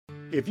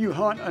If you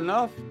hunt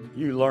enough,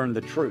 you learn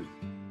the truth.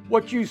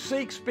 What you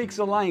seek speaks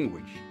a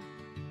language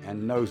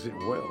and knows it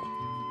well.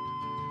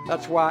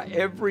 That's why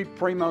every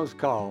Primos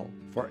call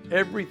for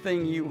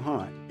everything you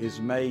hunt is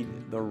made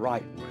the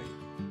right way.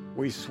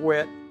 We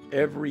sweat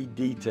every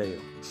detail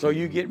so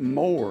you get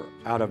more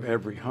out of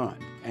every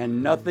hunt,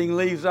 and nothing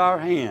leaves our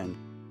hand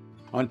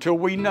until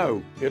we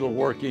know it'll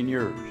work in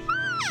yours.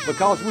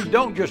 Because we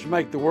don't just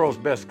make the world's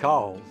best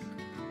calls,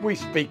 we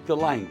speak the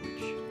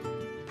language.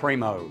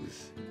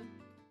 Primos.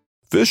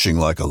 Fishing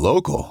like a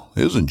local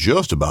isn't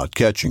just about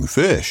catching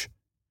fish.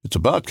 It's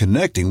about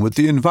connecting with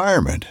the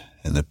environment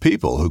and the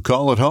people who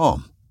call it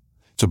home.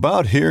 It's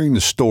about hearing the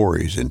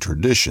stories and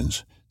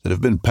traditions that have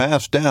been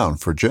passed down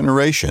for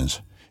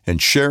generations and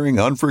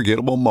sharing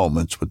unforgettable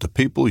moments with the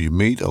people you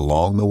meet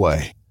along the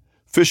way.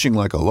 Fishing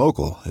like a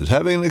local is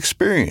having an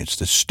experience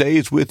that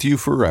stays with you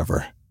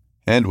forever.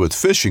 And with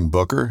Fishing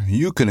Booker,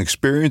 you can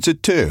experience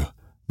it too,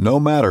 no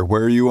matter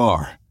where you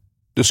are.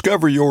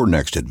 Discover your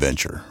next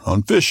adventure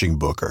on Fishing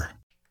Booker.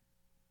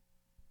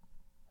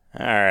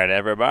 All right,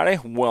 everybody.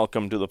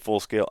 Welcome to the Full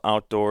Scale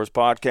Outdoors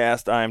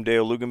Podcast. I'm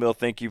Dale Luganville.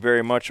 Thank you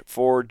very much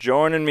for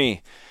joining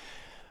me.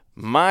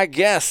 My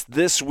guest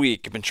this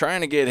week, I've been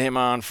trying to get him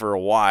on for a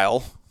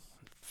while.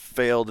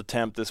 Failed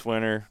attempt this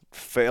winter.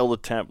 Failed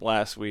attempt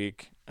last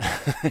week.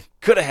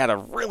 Could have had a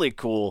really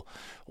cool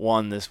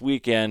one this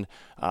weekend.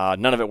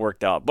 None of it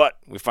worked out, but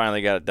we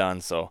finally got it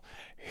done, so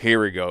here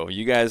we go.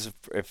 You guys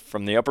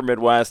from the upper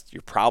Midwest,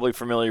 you're probably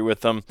familiar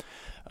with him.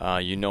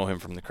 You know him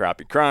from the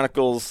Crappie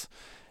Chronicles.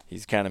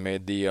 He's kind of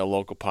made the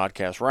local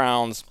podcast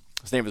rounds.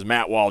 His name is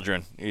Matt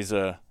Waldron. He's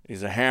a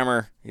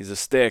hammer. He's a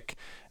stick.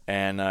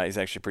 And he's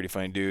actually a pretty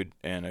funny dude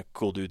and a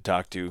cool dude to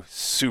talk to.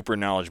 Super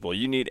knowledgeable.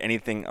 You need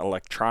anything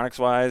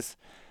electronics-wise,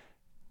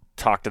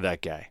 talk to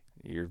that guy.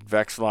 Your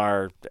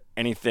Vexilar,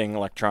 anything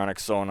electronic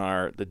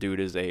sonar, the dude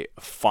is a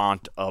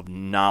font of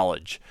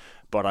knowledge.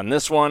 But on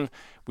this one,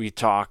 we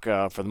talk,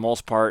 for the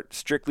most part,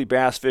 strictly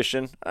bass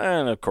fishing.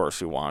 And, of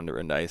course, we wander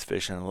into ice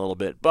fishing a little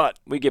bit. But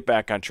we get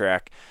back on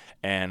track.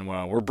 And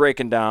we're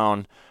breaking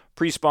down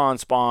pre-spawn,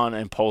 spawn,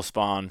 and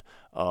post-spawn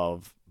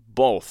of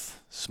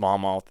both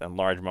smallmouth and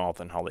largemouth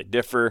and how they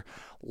differ.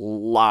 A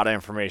lot of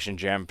information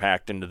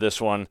jam-packed into this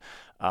one.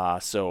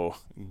 So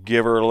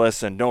give her a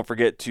listen. Don't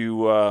forget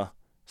to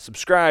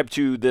subscribe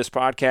to this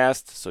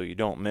podcast so you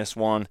don't miss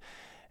one.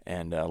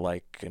 And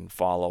like and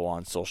follow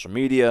on social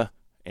media,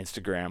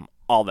 Instagram,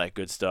 all that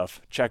good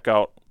stuff. Check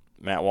out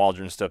Matt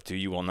Waldron's stuff too.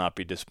 You will not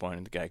be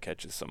disappointed. The guy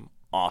catches some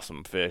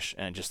awesome fish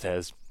and just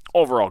has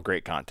overall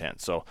great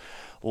content. So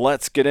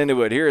let's get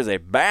into it. Here is a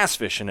bass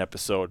fishing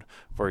episode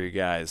for you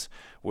guys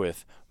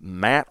with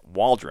Matt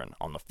Waldron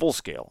on the Full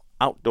Scale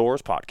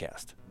Outdoors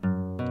Podcast.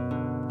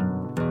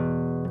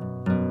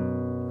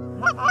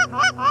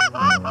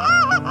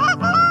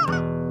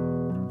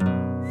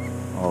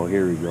 Oh,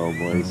 here we go,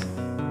 boys.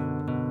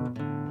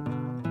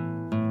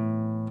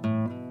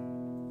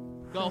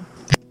 Go.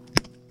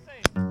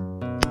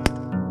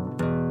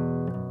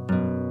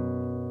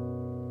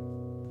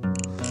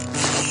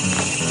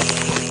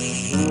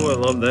 Ooh, I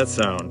love that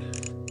sound.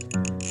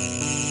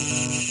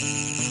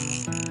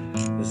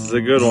 This is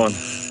a good one.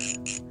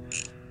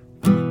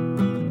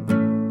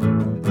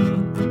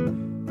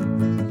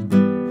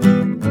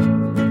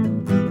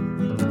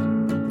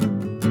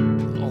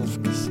 I'll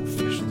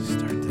officially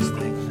start this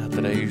thing. Not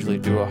that I usually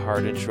do a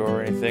hard intro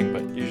or anything,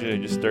 but usually I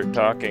just start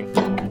talking.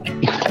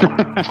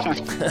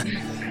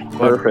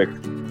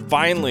 Perfect.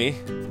 Finally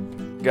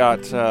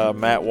got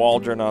Matt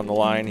Waldron on the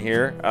line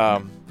here.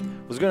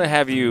 Was going to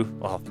have you,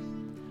 well,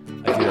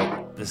 I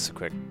feel this is a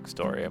quick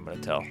story I'm going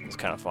to tell. It's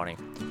kind of funny.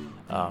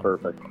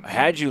 Perfect. I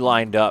had you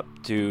lined up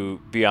to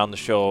be on the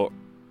show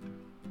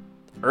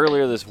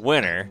earlier this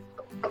winter,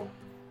 but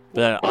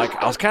then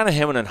I was kind of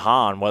hemming and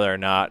hawing whether or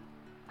not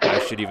I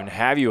should even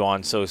have you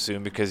on so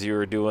soon because you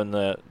were doing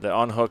the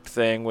unhooked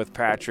thing with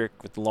Patrick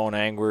with the lone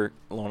angler.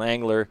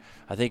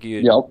 I think you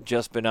had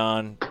just been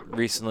on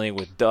recently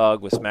with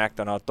Doug with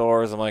Smackdown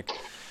Outdoors. I'm like,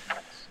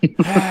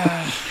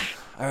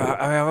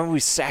 are we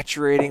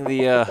saturating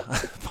the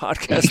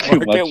podcast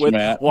market with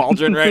Matt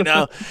Waldron right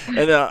now?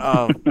 And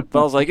but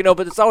I was like,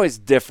 but it's always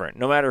different.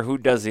 No matter who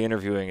does the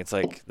interviewing, it's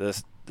like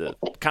the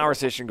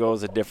conversation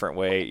goes a different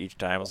way each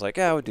time. I was like,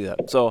 yeah, we'll do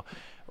that. So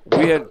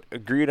we had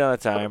agreed on a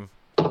time,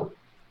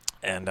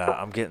 and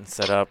I'm getting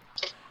set up.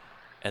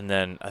 And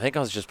then I think I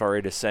was just about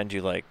ready to send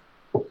you, like,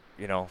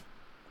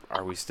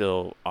 are we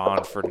still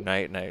on for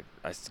tonight? And I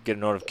get a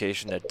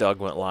notification that Doug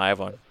went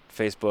live on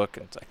Facebook,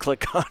 and I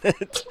click on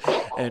it,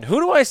 and who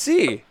do I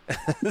see?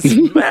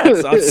 It's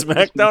Matt's on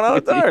Smackdown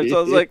Outdoors. So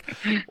I was like,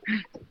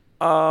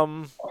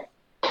 well,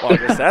 I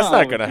guess that's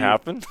not going to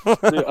happen.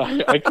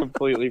 Dude, I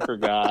completely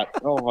forgot.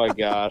 Oh, my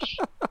gosh.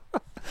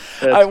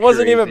 I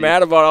wasn't even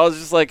mad about it. I was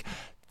just like,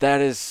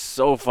 that is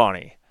so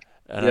funny.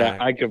 And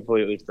I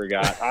completely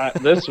forgot.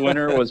 This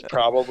winter was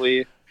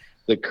probably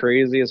the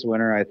craziest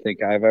winter I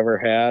think I've ever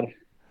had.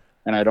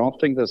 And I don't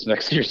think this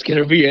next year's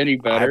going to be any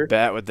better. I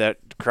bet with that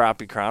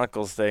Crappie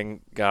Chronicles thing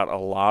got a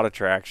lot of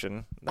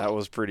traction. That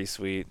was pretty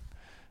sweet.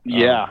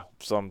 Yeah.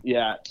 So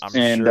Yeah. I'm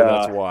And, sure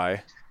that's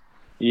why.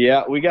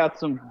 Yeah, we got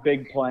some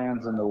big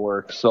plans in the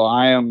works. So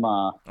I am.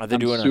 Are they I'm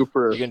doing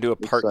super? You gonna do a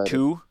part excited.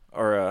 2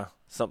 or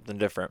something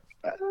different?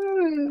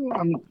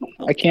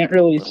 I can't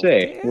really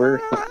say.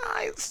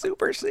 It's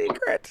super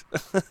secret.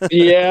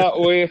 Yeah,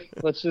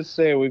 let's just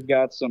say we've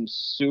got some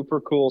super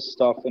cool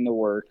stuff in the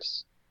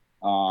works,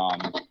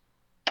 and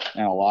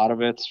a lot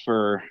of it's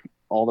for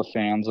all the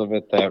fans of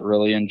it that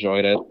really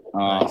enjoyed it.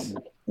 Nice.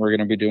 We're going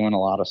to be doing a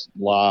lot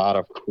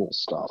of cool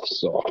stuff.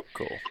 So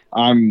Cool.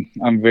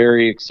 I'm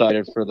very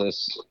excited for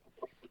this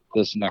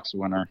next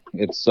winter.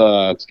 It's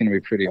going to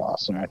be pretty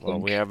awesome. I think. Well,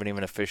 we haven't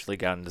even officially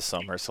gotten to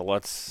summer, so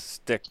let's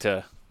stick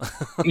to.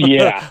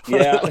 Yeah.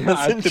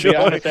 Let's To be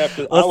honest,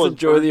 let's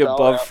enjoy the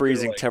above after,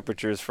 freezing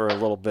temperatures for a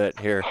little bit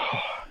here.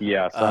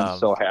 Yes, I'm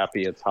so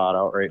happy it's hot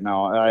out right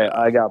now.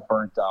 I got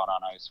burnt out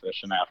on ice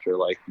fishing after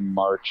like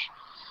March.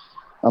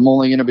 I'm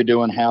only going to be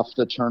doing half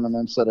the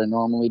tournaments that I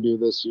normally do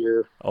this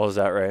year. Oh, is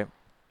that right?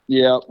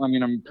 Yeah, I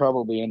mean, I'm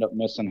probably end up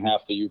missing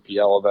half the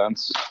UPL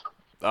events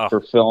Oh.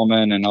 for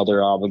filming and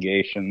other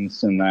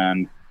obligations, and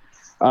then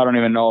I don't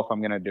even know if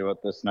I'm going to do it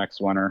this next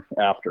winter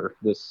after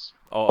this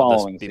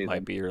following this season.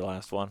 Might be your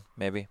last one,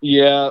 maybe.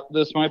 Yeah,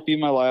 this might be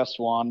my last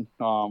one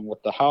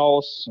with the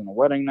house and a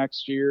wedding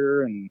next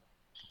year, and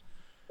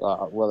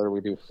whether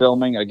we do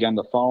filming again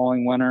the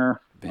following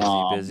winter.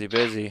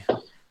 Busy.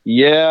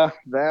 Yeah,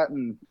 that,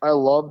 and I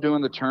love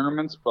doing the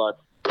tournaments, but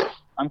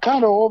I'm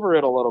kind of over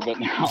it a little bit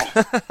now.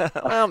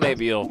 Well,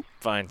 maybe you'll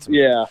find some.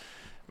 Yeah.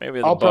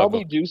 Maybe I'll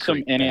probably do some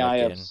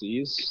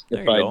NAIFCs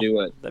if I do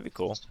it. That'd be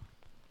cool.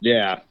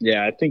 Yeah.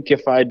 I think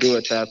if I do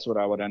it, that's what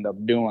I would end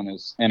up doing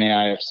is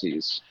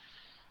NAIFCs.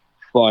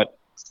 But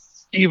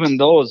even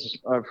those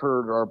I've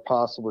heard are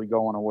possibly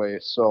going away.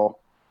 So.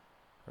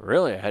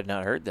 Really, I had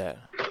not heard that.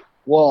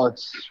 Well,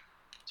 it's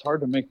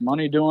hard to make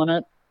money doing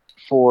it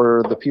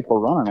for the people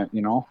running it,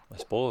 you know. I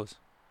suppose.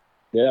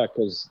 Yeah,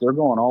 because they're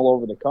going all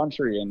over the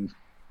country, and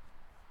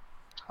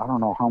I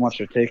don't know how much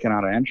they're taking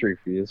out of entry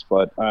fees,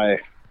 but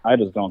I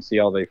just don't see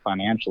how they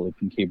financially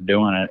can keep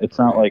doing it. It's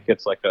not like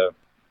it's like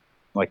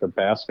a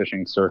bass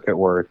fishing circuit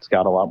where it's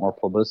got a lot more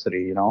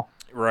publicity, you know.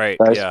 Right.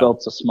 I felt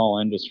it's a small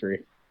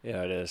industry.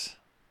 Yeah, it is.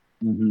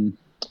 Mm-hmm.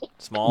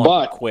 Small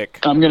but and quick.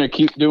 I'm gonna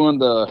keep doing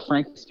the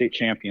Franklin State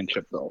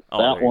Championship though.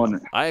 Oh, that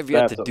one. I have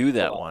yet to do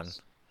that one.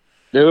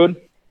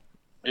 Dude,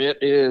 it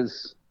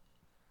is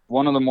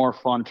one of the more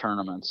fun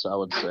tournaments, I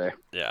would say.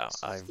 Yeah,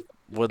 I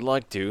would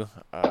like to.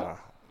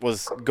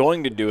 Was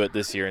going to do it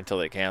this year until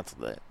they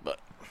canceled it, but.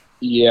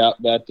 Yeah,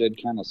 that did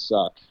kind of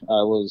suck.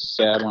 I was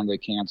sad when they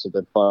canceled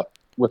it, but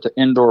with the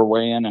indoor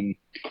weigh-in and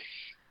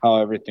how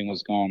everything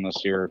was going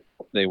this year,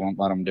 they won't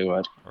let them do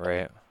it.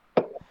 Right.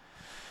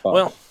 But,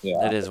 well,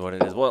 yeah. It is what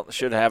it is. Well,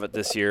 should have it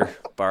this year,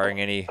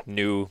 barring any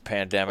new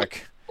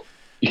pandemic.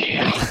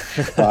 Yeah,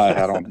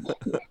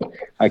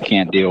 I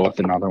can't deal with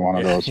another one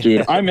of those,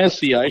 dude. I miss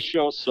the ice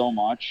show so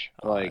much.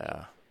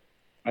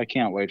 I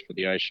can't wait for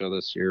the ice show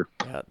this year.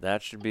 Yeah,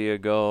 that should be a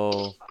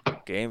go.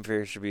 Game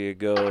Fair should be a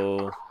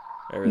go.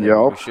 Everything.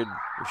 Yep.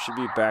 We should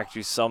be back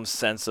to some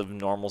sense of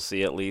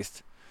normalcy at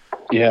least.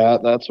 Yeah,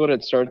 that's what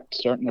it's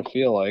starting to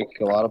feel like.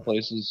 A lot of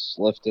places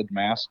lifted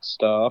mask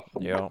stuff.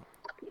 Yeah.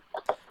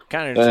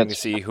 Kind of interesting to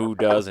see who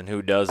does and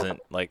who doesn't.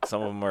 Like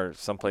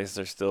some places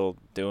are still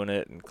doing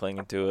it and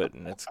clinging to it,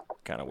 and it's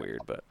kind of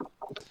weird. But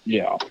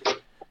yeah,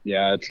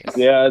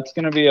 it's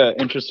going to be an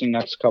interesting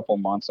next couple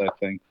months, I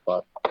think.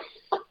 But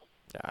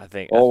I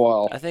think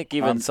I think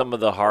even some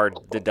of the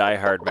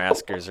diehard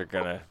maskers are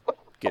gonna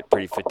get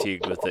pretty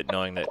fatigued with it,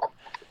 knowing that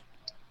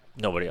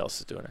nobody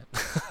else is doing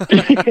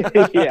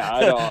it. Yeah,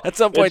 I know. At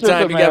some point in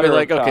time, you gotta be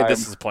like, okay,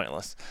 this is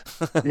pointless.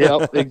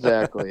 Yep,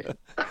 exactly.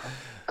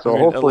 So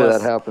hopefully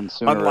that happens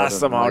sooner. Unless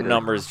somehow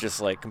numbers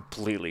just like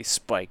completely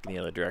spike in the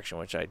other direction,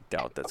 which I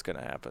doubt that's going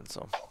to happen.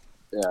 So.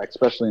 Yeah,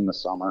 especially in the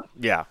summer.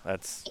 Yeah,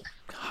 that's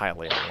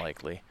highly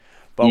unlikely.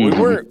 But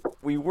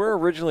we were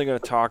originally going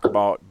to talk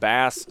about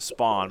bass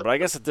spawn, but I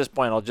guess at this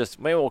point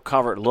maybe we'll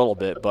cover it a little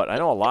bit. But I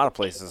know a lot of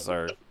places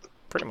are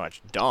pretty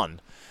much done,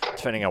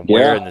 depending on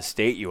where in the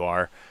state you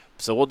are.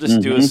 So we'll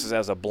just do this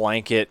as a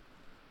blanket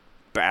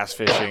bass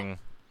fishing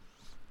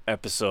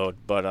episode.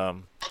 But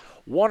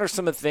what are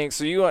some of the things?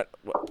 So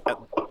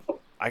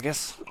I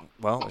guess,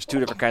 well, there's two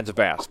different kinds of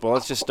bass. But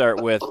let's just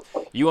start with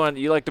you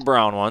like the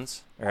brown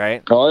ones,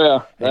 right? Oh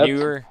yeah, that's you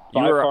were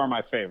by far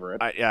my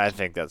favorite. I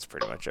think that's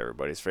pretty much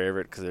everybody's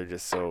favorite because they're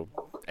just so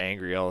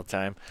angry all the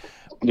time.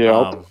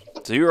 Yeah.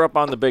 So you were up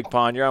on the big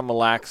pond. You're on Mille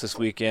Lacs this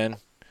weekend.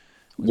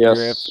 With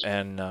yes. Grip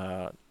and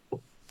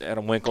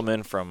Adam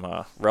Winkleman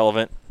from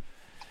Relevant.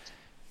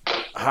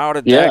 How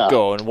did that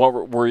go? And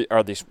what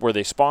were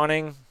they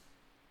spawning?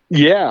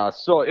 Yeah,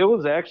 so it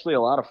was actually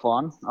a lot of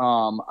fun.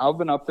 I've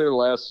been up there the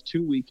last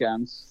 2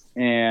 weekends,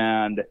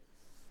 and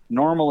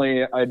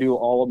normally I do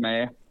all of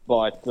May,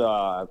 but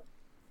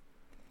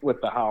with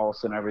the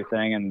house and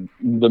everything, and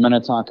the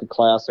Minnetonka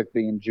Classic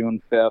being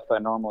June 5th, I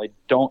normally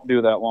don't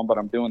do that one, but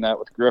I'm doing that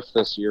with Griff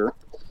this year.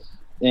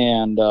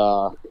 And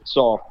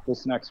so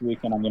this next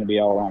weekend I'm going to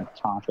be out around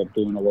Tonka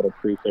doing a little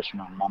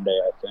pre-fishing on Monday,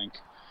 I think.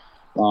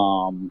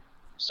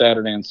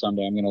 Saturday and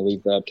Sunday, I'm going to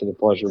leave that to the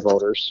pleasure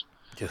voters.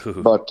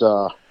 Dude. But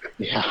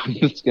yeah,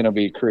 it's going to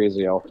be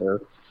crazy out there.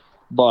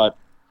 But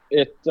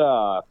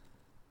Mille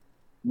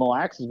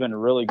Lacs has been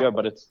really good.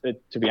 But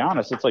to be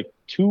honest, it's like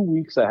 2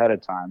 weeks ahead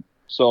of time.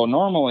 So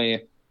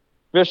normally,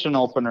 fishing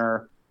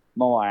opener,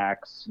 Mille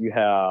Lacs, you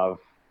have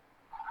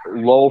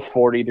low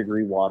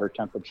 40-degree water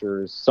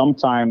temperatures.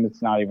 Sometimes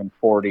it's not even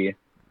 40.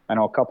 I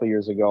know a couple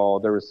years ago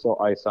there was still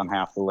ice on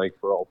half the lake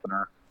for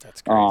opener.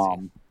 That's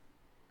crazy.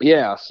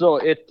 Yeah, so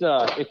it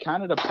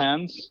kind of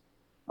depends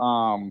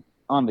on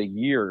the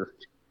year,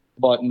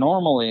 but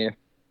normally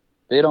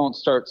they don't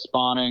start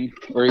spawning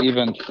or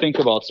even think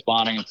about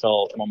spawning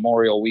until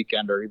Memorial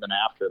Weekend or even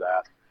after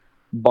that.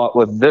 But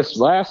with this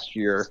last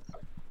year,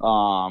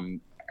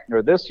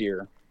 or this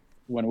year,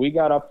 when we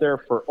got up there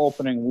for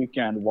opening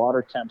weekend,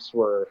 water temps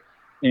were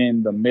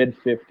in the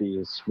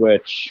mid-50s,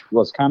 which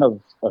was kind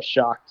of a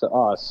shock to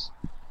us.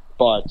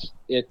 But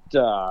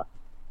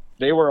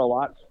they were a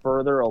lot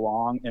further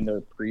along in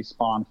their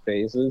pre-spawn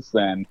phases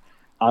than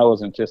I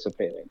was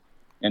anticipating.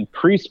 And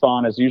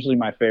pre-spawn is usually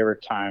my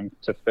favorite time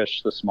to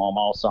fish the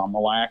smallmouth on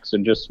Mille Lacs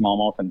and just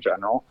smallmouth in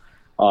general.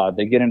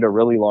 They get into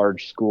really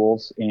large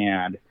schools,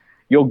 and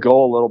you'll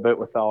go a little bit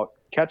without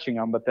catching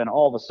them, but then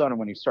all of a sudden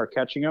when you start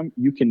catching them,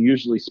 you can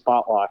usually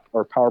spot lock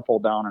or power pull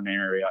down an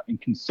area and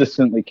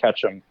consistently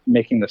catch them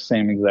making the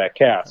same exact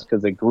cast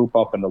because they group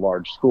up into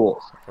large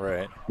schools.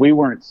 Right. We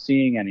weren't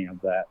seeing any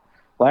of that.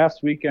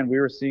 Last weekend, we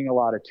were seeing a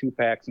lot of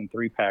 2-packs and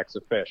 3-packs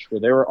of fish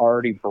where they were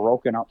already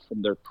broken up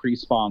from their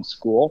pre-spawn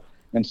school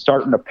and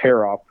starting to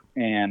pair up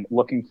and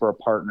looking for a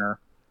partner.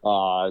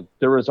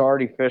 There was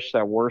already fish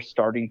that were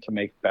starting to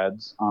make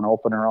beds on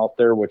opener out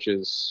there, which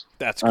is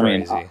that's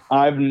crazy. I mean,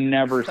 I've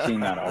never seen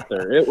that out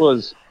there. It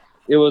was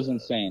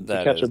insane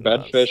to catch a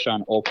bed nuts. fish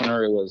on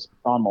opener. It was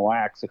on Mille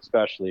Lacs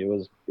especially.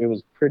 It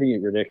was pretty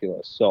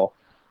ridiculous. So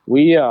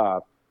we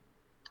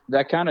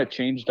that kind of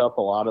changed up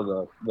a lot of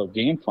the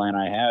game plan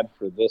I had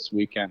for this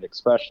weekend,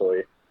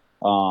 especially.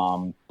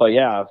 But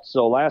yeah,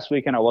 so last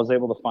weekend I was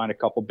able to find a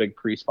couple big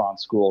pre-spawn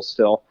schools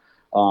still.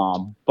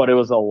 But it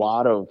was a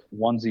lot of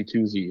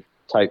onesie-twosie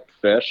type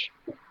fish,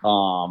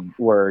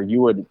 where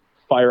you would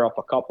fire up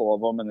a couple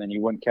of them and then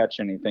you wouldn't catch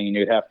anything, and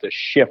you'd have to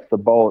shift the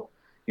boat,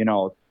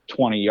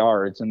 20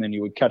 yards, and then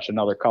you would catch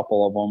another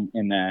couple of them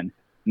and then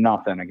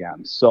nothing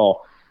again.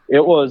 So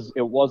it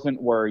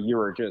wasn't where you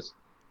were just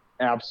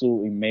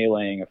absolutely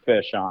meleeing a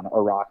fish on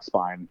a rock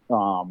spine.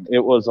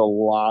 It was a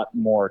lot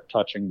more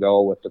touch and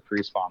go with the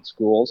pre-spawn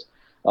schools.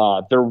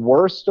 There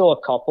were still a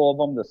couple of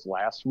them this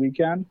last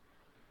weekend,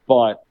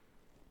 but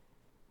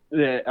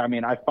I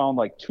mean, I found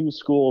like 2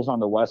 schools on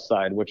the west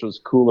side, which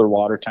was cooler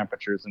water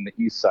temperatures, in the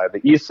east side.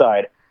 The east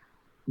side,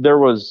 there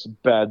was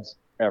beds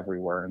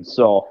everywhere. And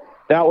so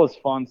that was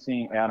fun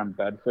seeing Adam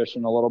bed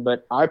fishing a little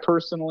bit. I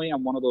personally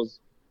am one of those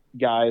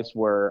guys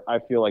where I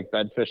feel like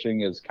bed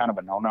fishing is kind of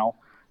a no-no.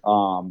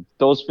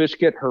 Those fish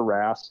get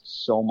harassed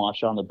so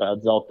much on the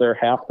beds out there.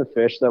 Half the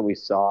fish that we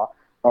saw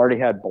already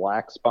had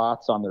black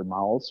spots on their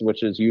mouths,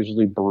 which is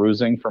usually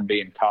bruising from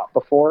being caught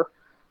before.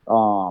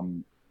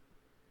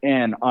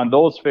 And on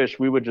those fish,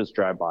 we would just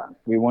drive by them.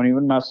 We wouldn't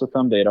even mess with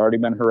them. They'd already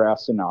been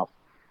harassed enough.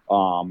 A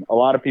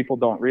lot of people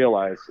don't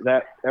realize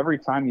that every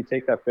time you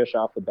take that fish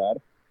off the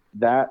bed,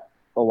 that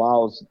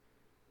allows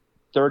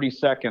 30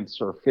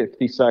 seconds or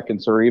 50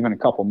 seconds or even a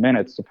couple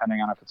minutes,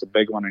 depending on if it's a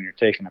big one and you're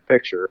taking a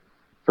picture,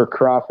 for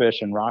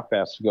crawfish and rock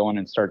bass to go in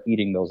and start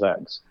eating those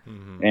eggs.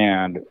 Mm-hmm.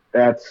 And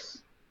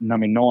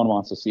no one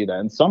wants to see that.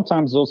 And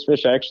sometimes those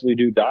fish actually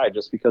do die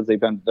just because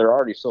they're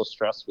already so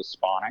stressed with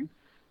spawning.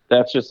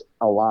 That's just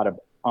a lot of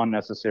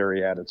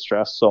unnecessary added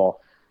stress. So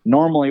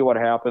normally what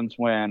happens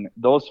when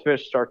those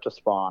fish start to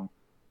spawn,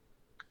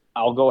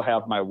 I'll go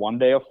have my one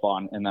day of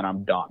fun and then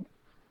I'm done.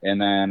 And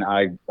then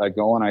I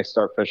go and I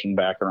start fishing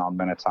back around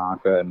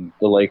Minnetonka and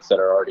the lakes that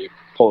are already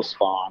post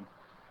spawn.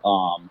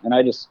 And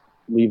I just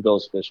leave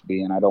those fish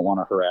be, and I don't want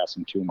to harass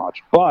them too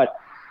much. But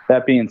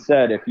that being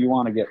said, if you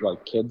want to get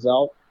like kids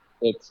out,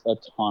 it's a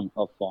ton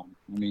of fun.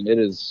 I mean, it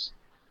is.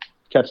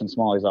 Catching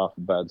smallies off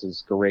the beds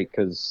is great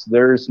because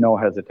there's no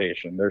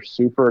hesitation. They're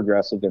super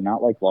aggressive. They're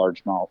not like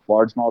largemouth.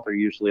 Largemouth are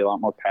usually a lot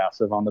more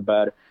passive on the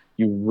bed.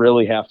 You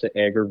really have to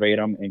aggravate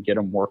them and get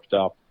them worked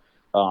up.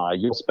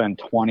 You'll spend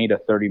 20 to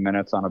 30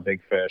 minutes on a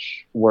big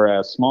fish,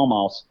 whereas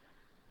smallmouths,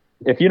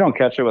 if you don't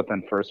catch it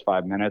within the first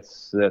 5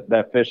 minutes,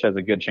 that fish has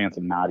a good chance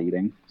of not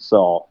eating.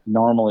 So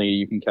normally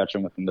you can catch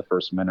them within the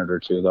first minute or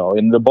two, though.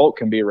 And the boat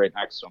can be right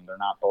next to them. They're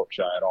not boat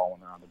shy at all when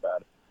they're on the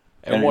bed.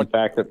 And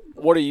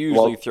what do you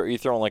usually throw? Are you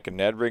throwing like a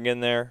Ned rig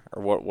in there,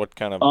 or what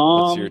kind of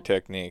what's your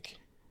technique?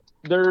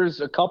 There's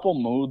a couple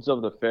moods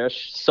of the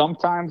fish.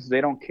 Sometimes they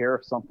don't care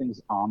if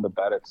something's on the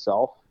bed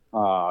itself.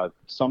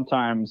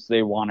 Sometimes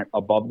they want it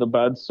above the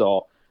bed,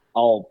 so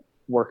I'll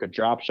work a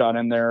drop shot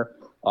in there.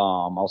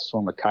 I'll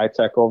swim a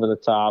Kitech over the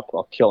top.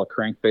 I'll kill a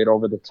crankbait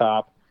over the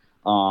top.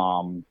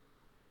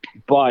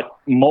 But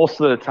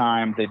most of the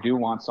time, they do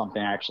want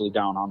something actually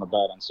down on the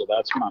bed, and so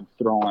that's when I'm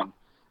throwing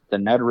the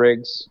Ned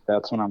rigs.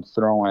 That's when I'm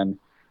throwing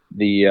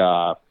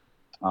the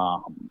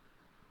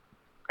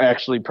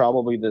actually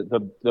probably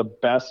the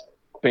best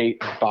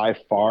bait by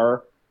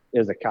far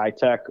is a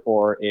Kitech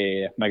or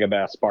a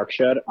Megabass Spark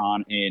Shed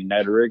on a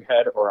Ned rig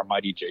head or a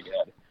Mighty Jig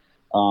head.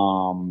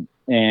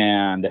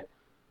 And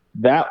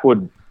that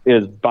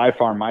is by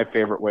far my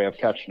favorite way of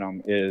catching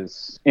them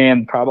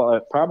and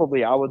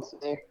probably I would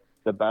say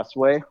the best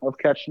way of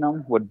catching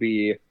them would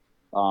be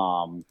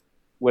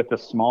with a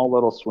small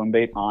little swim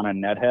bait on a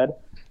Ned head.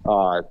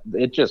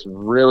 It just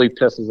really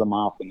pisses them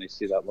off when they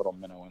see that little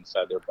minnow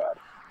inside their bed.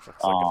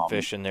 It's like a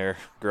fish in there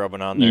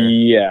grubbing on their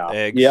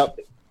eggs.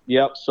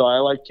 Yep. So I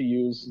like to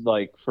use,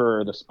 like,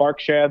 for the Spark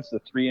Shads,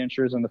 the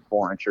 3-inchers and the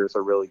 4-inchers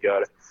are really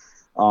good.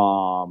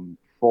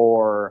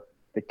 For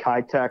the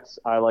Kitechs,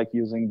 I like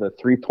using the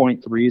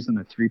 3.3s and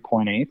the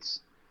 3.8s.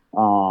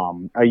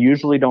 I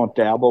usually don't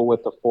dabble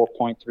with the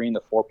 4.3 and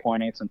the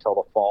 4.8s until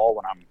the fall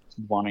when I'm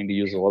wanting to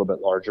use a little bit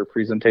larger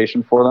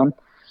presentation for them.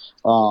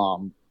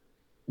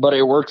 But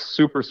it works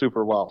super,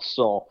 super well.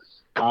 So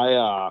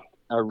I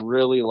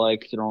really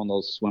like throwing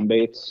those swim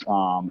baits.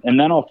 And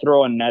then I'll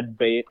throw a Ned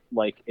bait,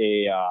 like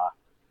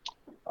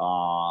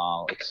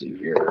let's see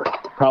here.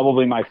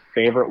 Probably my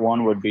favorite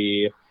one would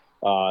be,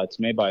 it's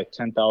made by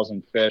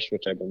 10,000 Fish,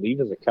 which I believe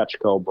is a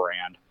Ketchco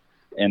brand.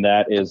 And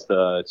that is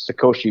the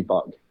Sakoshi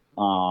Bug.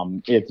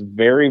 It's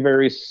very,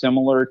 very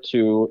similar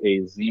to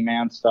a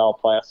Z-Man style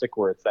plastic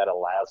where it's that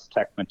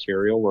Elastec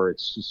material where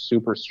it's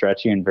super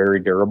stretchy and very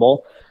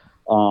durable.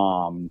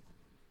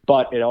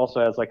 But it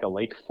also has like a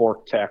Lake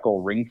Fork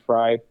tackle ring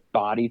fry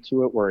body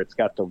to it where it's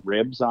got the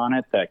ribs on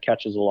it that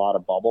catches a lot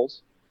of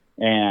bubbles.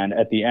 And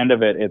at the end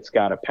of it, it's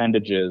got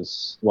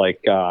appendages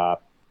like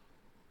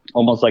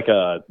almost like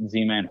a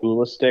Z-Man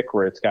hula stick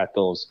where it's got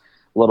those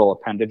little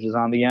appendages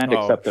on the end,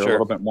 except they're a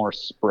little bit more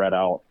spread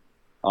out.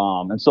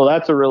 And so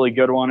that's a really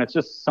good one. It's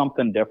just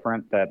something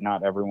different that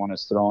not everyone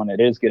is throwing.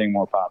 It is getting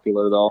more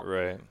popular though.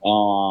 Right.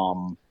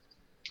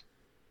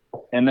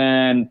 And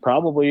then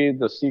probably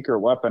the secret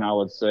weapon, I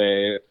would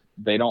say, if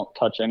they don't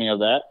touch any of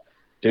that,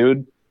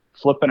 dude,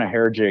 flipping a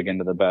hair jig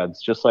into the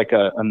beds, just like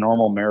a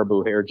normal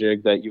marabou hair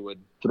jig that you would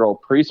throw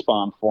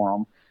pre-spawn for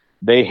them.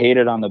 They hate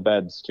it on the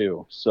beds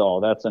too. So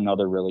that's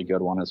another really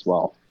good one as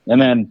well.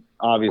 And then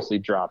obviously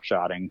drop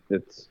shotting.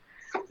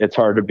 It's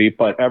hard to beat,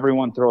 but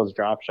everyone throws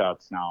drop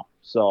shots now.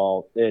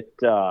 So they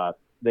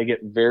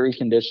get very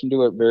conditioned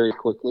to it very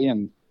quickly.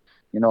 And,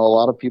 a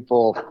lot of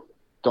people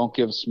don't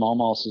give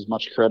smallmouths as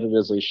much credit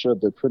as they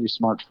should. They're pretty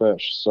smart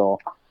fish. So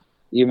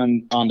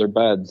even on their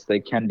beds, they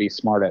can be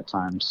smart at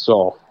times.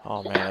 So,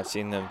 oh man, I've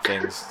seen them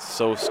things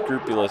so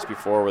scrupulous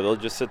before where they'll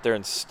just sit there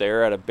and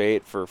stare at a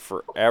bait for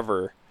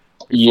forever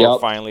before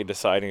finally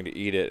deciding to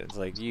eat it. It's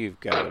like, you've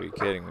got to be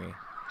kidding me.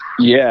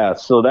 Yeah,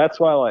 so that's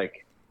why,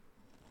 like,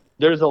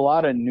 there's a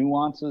lot of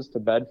nuances to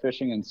bed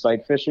fishing and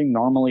sight fishing.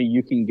 Normally,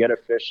 you can get a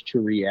fish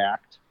to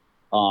react.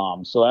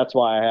 So that's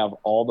why I have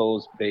all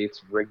those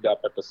baits rigged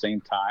up at the same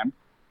time.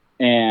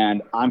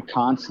 And I'm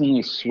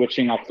constantly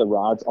switching up the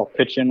rods. I'll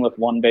pitch in with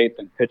one bait,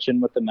 then pitch in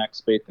with the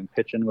next bait, then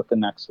pitch in with the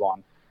next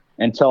one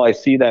until I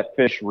see that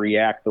fish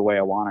react the way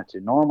I want it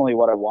to. Normally,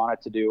 what I want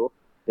it to do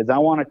is I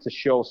want it to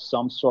show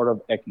some sort of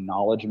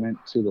acknowledgement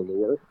to the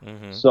lure.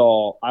 Mm-hmm.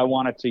 So I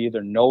want it to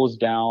either nose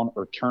down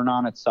or turn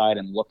on its side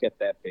and look at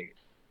that bait.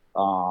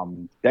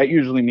 That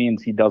usually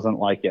means he doesn't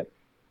like it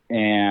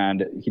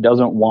and he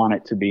doesn't want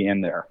it to be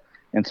in there.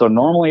 And so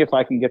normally if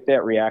I can get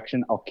that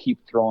reaction, I'll keep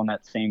throwing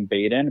that same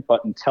bait in.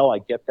 But until I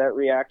get that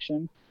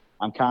reaction,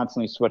 I'm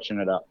constantly switching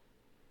it up.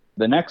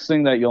 The next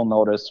thing that you'll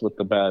notice with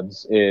the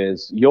beds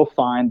is you'll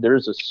find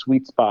there's a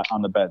sweet spot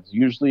on the beds.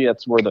 Usually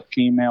it's where the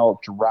female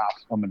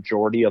drops a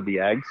majority of the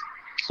eggs.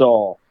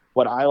 So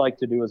what I like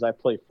to do is I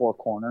play 4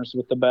 corners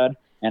with the bed,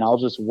 and I'll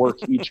just work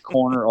each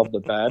corner of the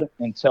bed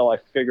until I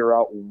figure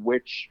out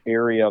which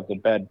area of the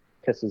bed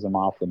pisses them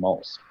off the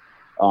most.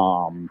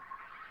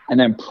 And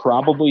then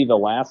probably the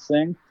last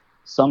thing,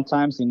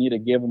 sometimes you need to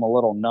give them a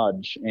little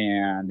nudge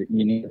and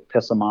you need to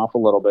piss them off a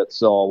little bit.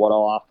 So what I'll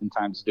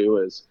oftentimes do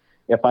is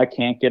if I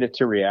can't get it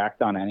to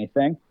react on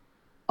anything,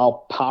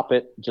 I'll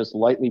just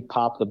lightly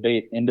pop the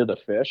bait into the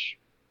fish.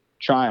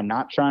 I'm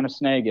not trying to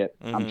snag it.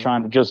 Mm-hmm. I'm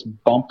trying to just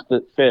bump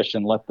the fish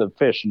and let the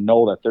fish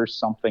know that there's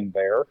something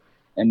there.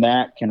 And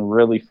that can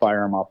really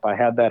fire them up. I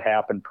had that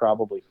happen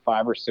probably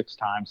 5 or 6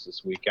 times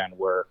this weekend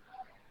where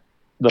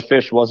the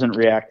fish wasn't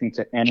reacting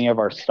to any of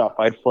our stuff.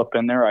 I'd flip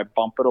in there, I'd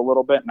bump it a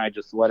little bit, and I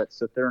just let it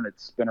sit there and it'd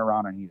spin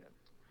around and eat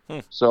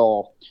it.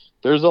 So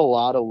there's a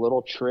lot of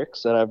little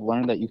tricks that I've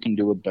learned that you can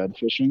do with bed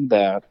fishing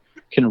that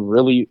can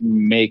really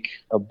make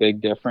a big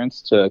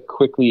difference to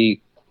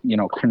quickly,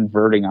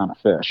 converting on a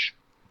fish.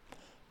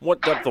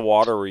 What depth of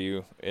water were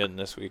you in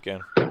this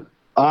weekend?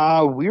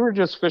 We were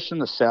just fishing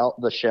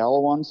the shallow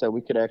ones that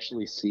we could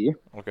actually see.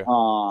 Okay.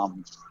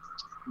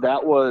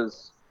 That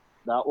was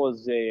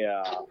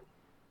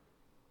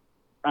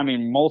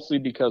mostly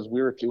because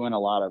we were doing a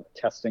lot of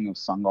testing of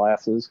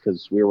sunglasses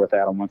because we were with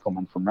Adam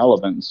Winkleman from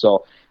Relevant.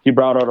 So he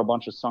brought out a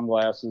bunch of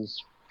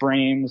sunglasses,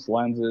 frames,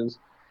 lenses,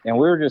 And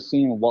we were just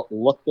seeing what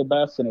looked the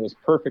best, and it was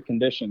perfect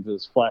conditions. It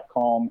was flat,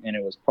 calm, and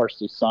it was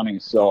partially sunny.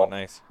 So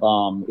nice.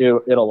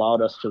 It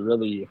allowed us to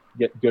really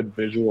get good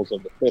visuals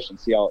of the fish and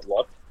see how it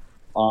looked.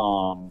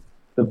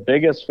 The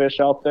biggest fish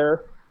out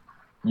there,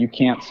 you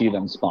can't see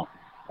them spawn.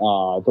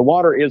 The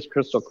water is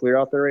crystal clear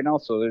out there right now,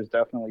 so there's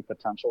definitely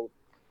potential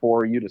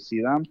for you to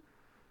see them.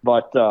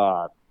 But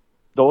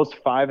those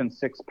 5 and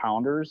 6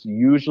 pounders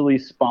usually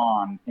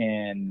spawn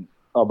in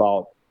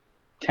about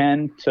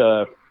 10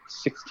 to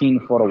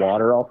 16 foot of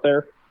water out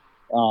there.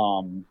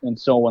 And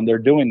so when they're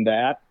doing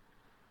that,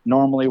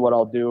 normally what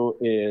I'll do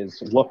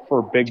is look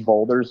for big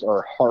boulders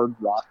or hard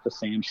rock to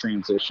sand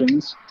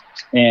transitions,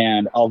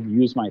 and I'll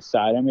use my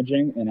side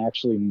imaging and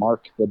actually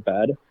mark the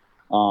bed.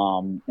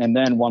 And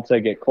then once I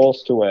get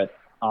close to it,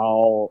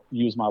 I'll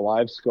use my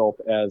live scope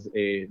as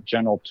a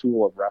general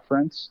tool of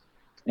reference,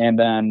 and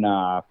then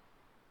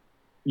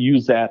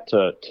use that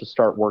to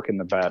start working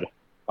the bed.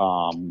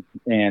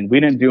 And we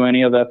didn't do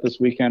any of that this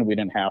weekend. We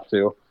didn't have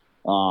to.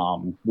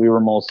 We were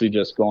mostly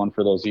just going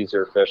for those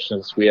easier fish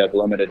since we had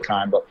limited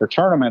time. But for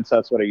tournaments,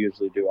 that's what I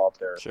usually do out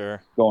there.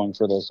 Sure. Going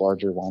for those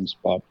larger ones.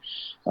 But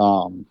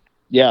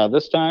yeah,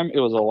 this time it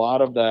was a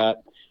lot of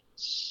that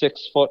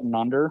 6 foot and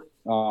under.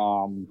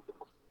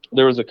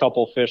 There was a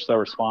couple fish that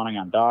were spawning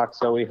on docks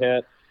that we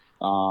hit.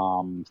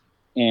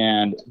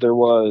 And there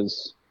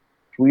was,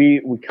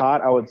 we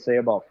caught, I would say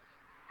about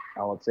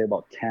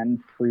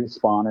 10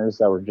 pre-spawners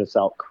that were just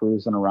out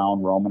cruising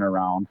around, roaming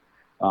around.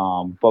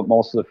 But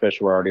most of the fish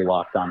were already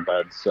locked on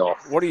beds. So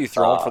what are you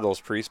throwing for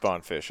those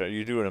pre-spawn fish? Are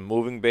you doing a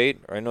moving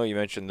bait? I know you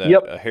mentioned that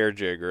a hair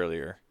jig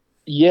earlier.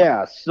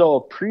 Yeah. So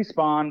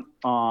pre-spawn,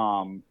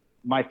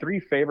 my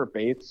 3 favorite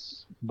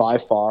baits by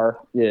far,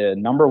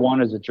 number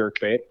 1 is a jerk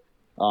bait.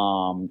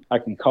 I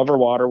can cover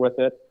water with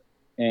it,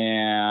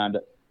 and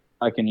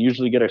I can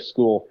usually get a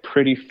school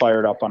pretty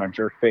fired up on a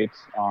jerk bait.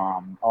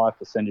 I'll have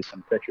to send you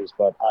some pictures,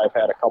 but I've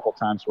had a couple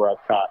times where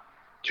I've caught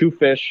 2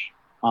 fish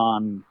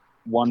on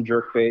 1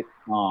 jerk bait,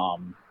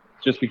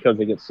 just because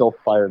they get so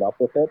fired up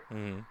with it.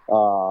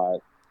 Mm-hmm.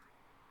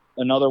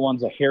 Another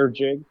one's a hair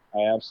jig.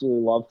 I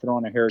absolutely love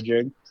throwing a hair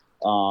jig.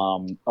 A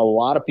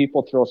lot of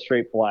people throw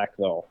straight black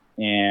though,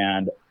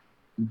 and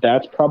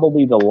that's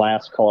probably the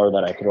last color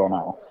that I throw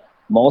now.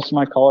 Most of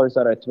my colors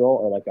that I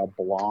throw are like a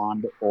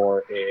blonde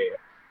or a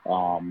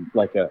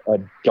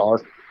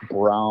dark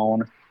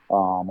brown,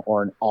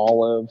 or an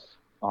olive.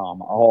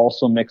 I'll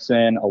also mix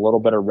in a little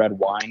bit of red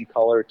wine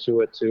color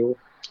to it too.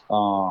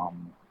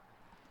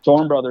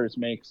 Thorn Brothers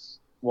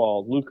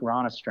Luke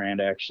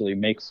Ronastrand actually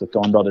makes the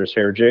Thorn Brothers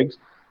hair jigs.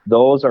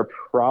 Those are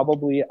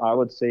probably, I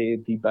would say,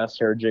 the best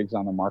hair jigs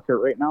on the market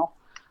right now.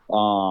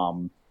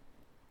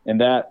 And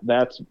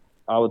that's,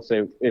 I would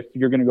say, if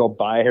you're going to go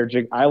buy a hair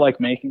jig, I like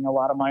making a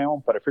lot of my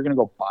own, but if you're going to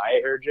go buy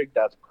a hair jig,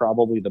 that's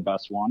probably the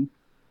best one.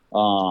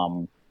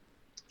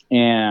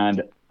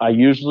 And I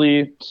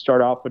usually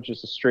start off with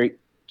just a straight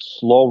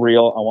slow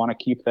reel. I want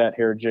to keep that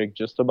hair jig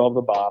just above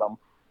the bottom.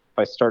 If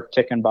I start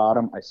ticking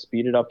bottom, I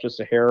speed it up just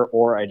a hair,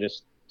 or I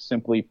just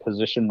simply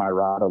position my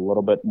rod a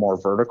little bit more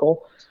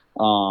vertical.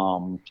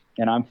 And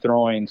I'm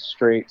throwing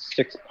straight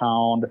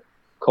 6-pound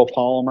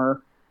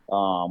copolymer.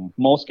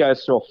 Most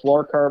guys throw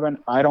fluorocarbon.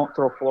 I don't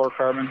throw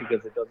fluorocarbon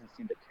because it doesn't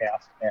seem to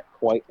cast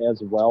quite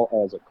as well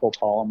as a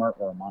copolymer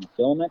or a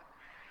monofilament.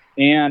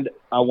 And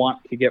I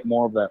want to get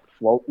more of that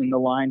float in the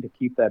line to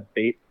keep that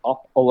bait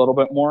up a little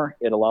bit more.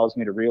 It allows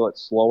me to reel it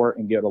slower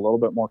and get a little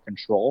bit more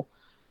control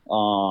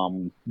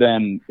than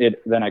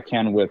I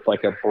can with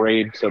like a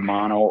braid to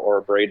mono or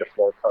a braid to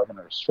fluorocarbon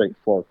or a straight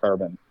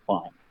fluorocarbon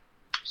line.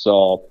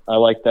 So I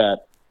like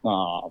that.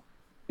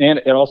 And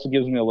it also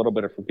gives me a little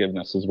bit of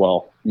forgiveness as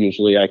well.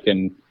 Usually I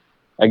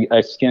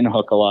skin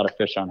hook a lot of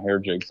fish on hair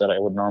jigs that I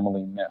would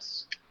normally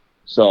miss.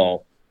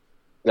 So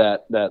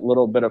that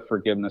little bit of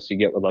forgiveness you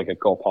get with like a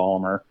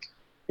copolymer,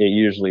 it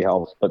usually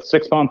helps. But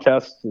 6-pound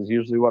test is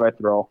usually what I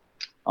throw.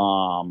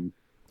 And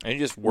you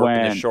just work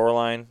in the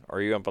shoreline, or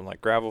are you up on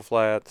like gravel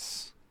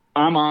flats?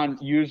 I'm on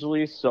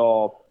usually.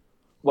 So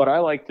what I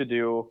like to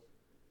do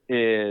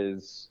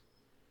is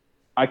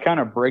I kind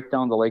of break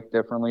down the lake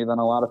differently than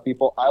a lot of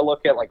people. I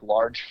look at like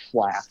large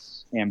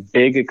flats and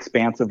big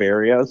expansive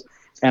areas,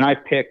 and I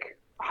pick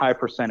high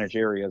percentage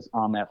areas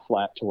on that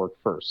flat to work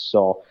first.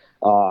 So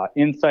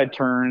inside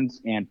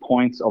turns and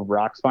points of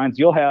rock spines,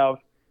 you'll have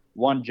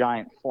one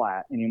giant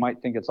flat, and you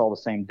might think it's all the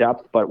same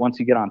depth, but once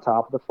you get on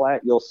top of the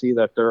flat, you'll see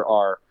that there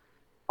are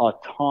a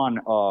ton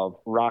of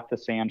rock to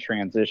sand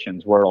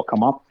transitions where it'll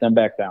come up, then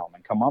back down,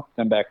 then come up,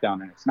 then back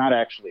down. And it's not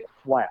actually a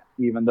flat,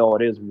 even though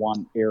it is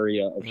one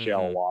area of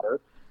shallow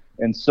water.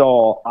 And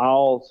so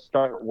I'll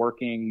start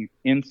working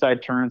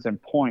inside turns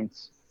and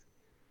points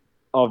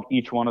of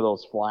each one of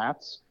those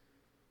flats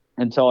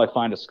until I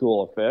find a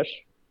school of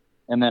fish.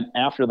 And then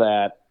after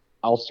that,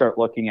 I'll start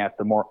looking at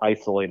the more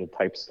isolated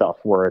type stuff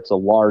where it's a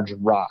large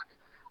rock.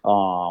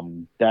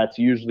 That's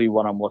usually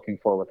what I'm looking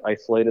for with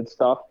isolated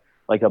stuff,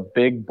 like a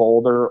big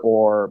boulder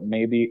or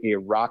maybe a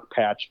rock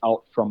patch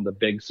out from the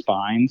big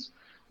spines.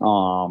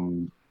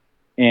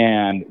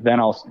 And then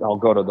I'll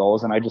go to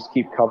those, and I just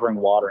keep covering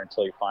water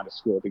until you find a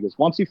school, because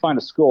once you find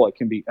a school, it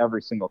can be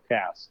every single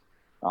cast.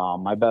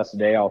 My best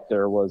day out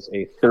there was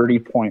a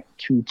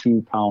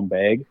 30.22 pound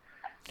bag,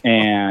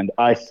 and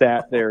I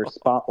sat there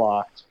spot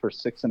locked for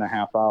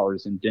 6.5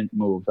 hours and didn't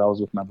move. That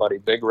was with my buddy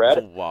Big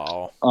Red.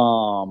 Wow.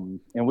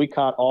 And we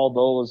caught all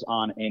those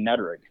on a Ned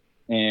rig,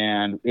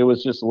 and it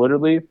was just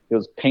literally, it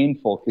was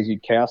painful because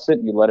you'd cast it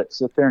and you let it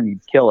sit there and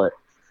you'd kill it,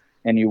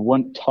 and you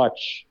wouldn't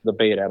touch the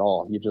bait at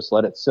all. You just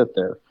let it sit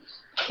there.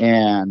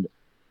 And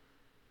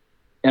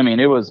I mean,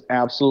 it was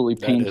absolutely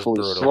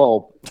painfully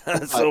slow.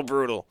 That's so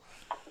brutal.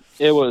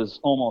 It was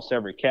almost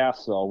every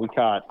cast, though. We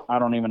caught, I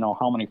don't even know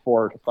how many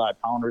 4 to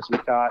 5 pounders we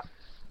caught.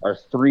 Our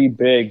 3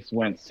 bigs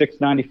went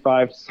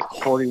 695,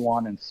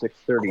 641, and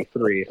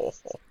 633.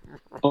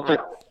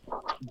 But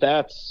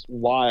that's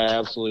why I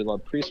absolutely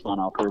love pre-spawn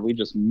out there. We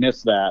just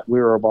missed that. We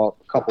were about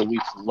a couple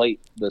weeks late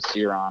this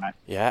year on it.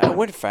 Yeah, it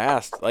went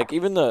fast. Like,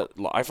 even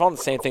I found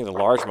the same thing, the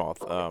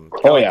largemouth.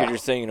 Yeah. You're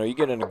saying, you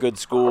get in a good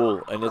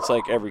school, and it's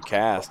like every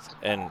cast.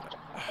 And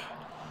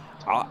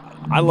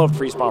I love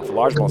pre-spawn for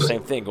largemouth.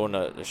 Same thing, going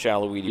to the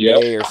shallow weedy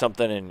bay or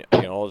something, and,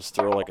 just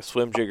throw like a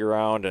swim jig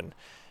around, and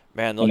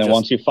man, and then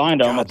once you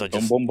find them, it's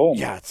boom, boom, boom.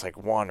 Yeah, it's like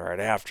one right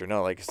after.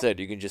 No, like I said,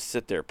 you can just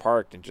sit there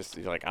parked and just,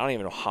 you're like, I don't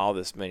even know how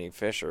this many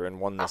fish are in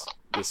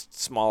this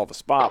small of a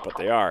spot, but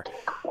they are.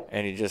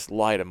 And you just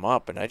light them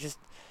up. And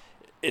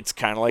it's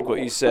kind of like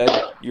what you said.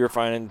 You're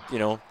finding,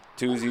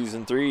 twosies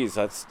and threes.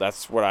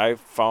 That's what I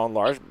found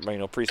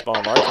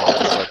pre-spawn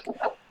largemouth. It's like,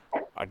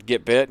 I'd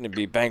get bit and it'd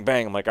be bang,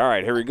 bang. I'm like, all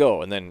right, here we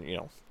go. And then,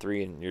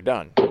 3 and you're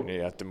done. And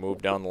you have to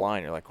move down the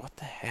line. You're like, what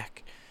the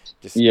heck?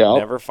 Just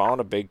never found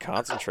a big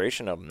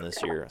concentration of them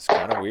this year. It's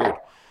kind of weird.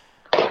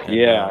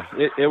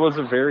 And, it was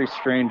a very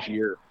strange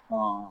year.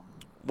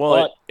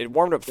 It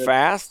warmed up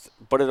fast,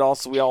 but it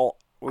also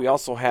we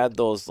also had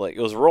those, like,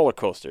 it was a roller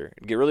coaster.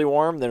 It'd get really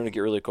warm, then it'd get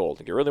really cold.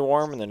 It'd get really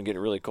warm, and then it'd get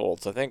really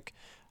cold. So I think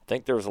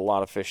there was a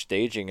lot of fish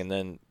staging and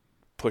then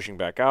pushing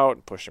back out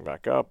and pushing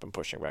back up and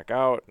pushing back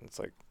out. And it's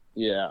like,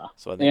 yeah.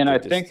 So I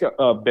think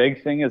a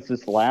big thing is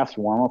this last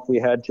warm up we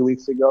had 2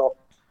 weeks ago.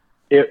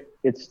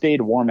 It stayed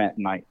warm at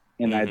night.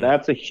 And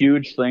that's a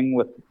huge thing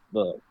with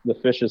the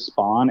fish's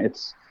spawn.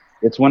 It's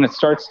when it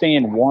starts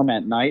staying warm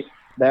at night,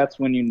 that's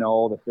when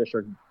the fish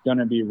are going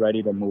to be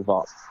ready to move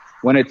up.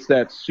 When it's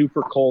that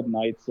super cold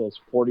nights,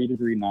 those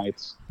 40-degree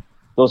nights,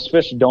 those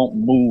fish don't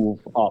move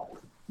up.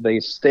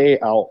 They stay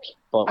out.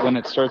 But when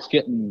it starts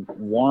getting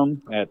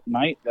warm at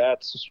night,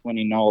 that's when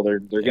they're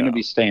going to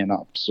be staying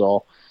up.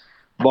 So,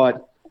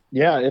 but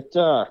yeah,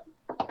 the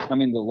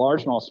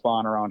largemouth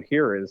spawn around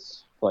here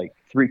is like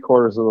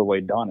 3/4 of the way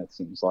done, it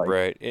seems like.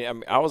 Right.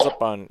 I was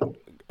up on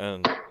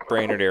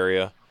Brainerd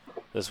area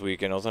this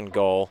weekend. I was on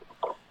Gull,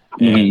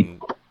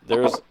 and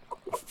there's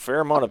a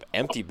fair amount of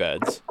empty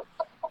beds.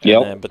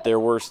 But there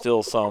were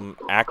still some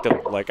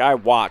active. Like, I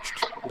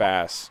watched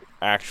bass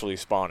actually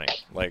spawning.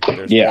 Like,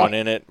 there's one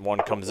in it, one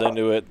comes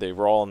into it, they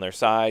roll on their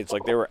sides.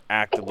 Like, they were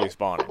actively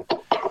spawning.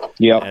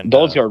 Yeah, and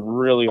those are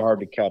really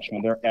hard to catch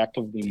when they're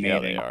actively mating. Yeah,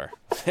 they are.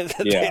 They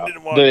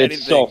didn't want it's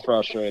anything. so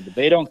frustrated.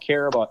 They don't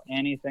care about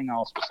anything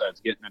else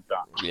besides getting it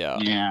done. Yeah,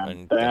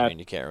 and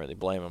you can't really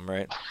blame them,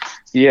 right?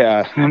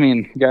 Yeah,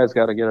 you guys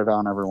got to get it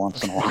on every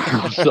once in a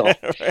while. So,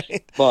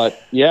 right.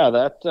 But yeah,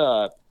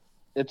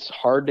 it's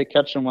hard to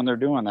catch them when they're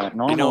doing that.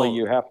 Normally,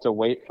 you have to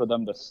wait for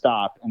them to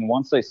stop, and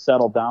once they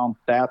settle down,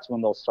 that's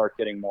when they'll start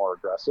getting more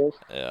aggressive.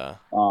 Yeah.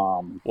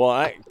 Well,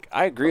 I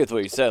agree with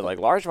what you said. Like,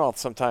 largemouth,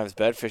 sometimes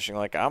bed fishing,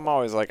 like, I'm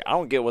always like, I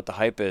don't get what the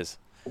hype is.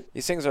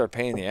 These things are a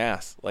pain in the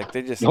ass. Like,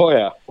 they just. Oh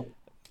yeah.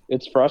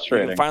 It's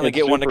frustrating. You finally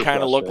get one to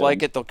kind of look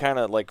like it. They'll kind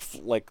of like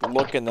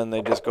look, and then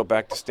they just go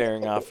back to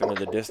staring off into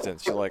the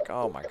distance. You're like,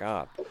 oh my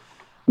god.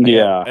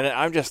 Yeah. And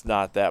I'm just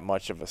not that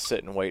much of a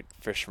sit and wait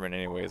fisherman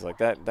anyways. Like,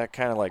 that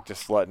kind of like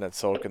just letting it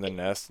soak in the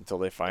nest until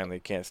they finally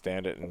can't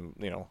stand it, and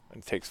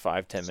it takes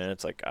 5-10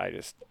 minutes. Like,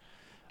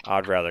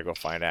 I'd rather go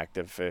find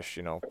active fish,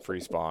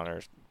 free spawn,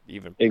 or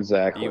even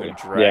drag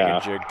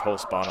a jig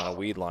post spawn on a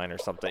weed line or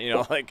something.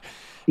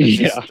 It's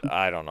just,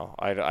 I don't know.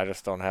 I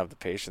just don't have the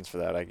patience for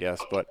that, I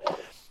guess. But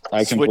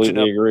I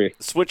completely agree.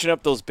 Switching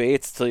up those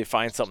baits till you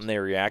find something they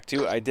react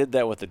to. I did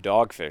that with the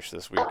dogfish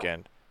this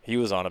weekend. He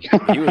was on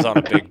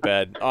a big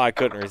bed. Oh, I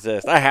couldn't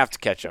resist. I have to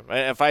catch him.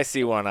 If I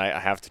see one, I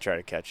have to try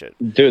to catch it.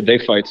 Dude, they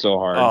fight so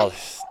hard. Oh,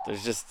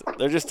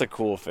 they're just a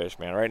cool fish,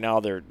 man. Right now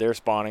they're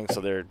spawning,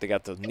 so they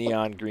got the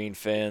neon green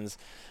fins.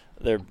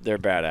 They're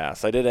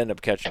badass. I did end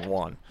up catching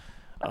one,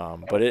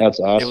 but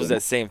that's awesome. It was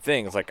that same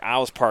thing. It's like I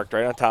was parked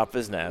right on top of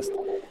his nest,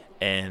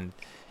 and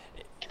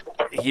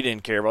he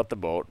didn't care about the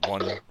boat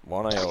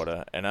one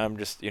iota. And I'm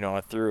just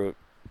I threw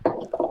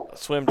a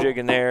swim jig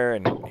in there,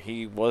 and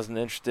he wasn't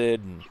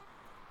interested. And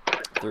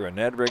threw a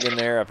Ned rig in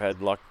there. I've had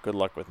good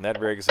luck with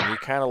Ned rigs, and he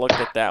kind of looked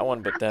at that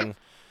one, but then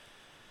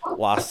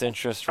lost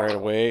interest right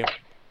away.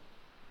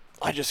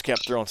 I just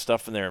kept throwing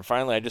stuff in there, and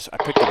finally I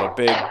picked up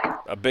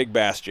a big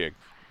bass jig,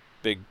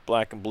 big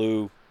black and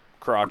blue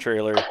craw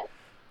trailer,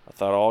 I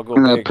thought, I'll go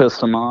And that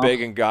pissed him off.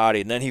 big and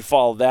gaudy. And then he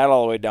followed that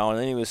all the way down,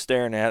 and then he was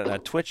staring at it, and I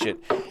twitched it,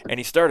 and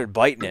he started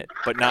biting it,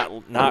 but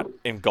not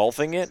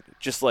engulfing it,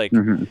 just like,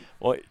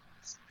 well,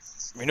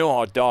 you know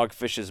how a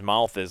dogfish's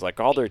mouth is, like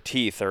all their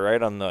teeth are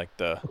right on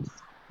the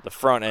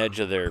front edge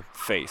of their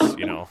face,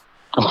 you know.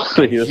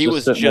 So he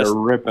was just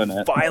ripping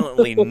it,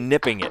 violently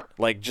nipping it,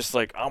 like just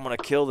like, I'm gonna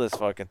kill this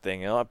fucking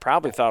thing. You know, I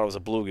probably thought it was a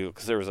bluegill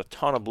because there was a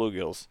ton of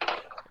bluegills,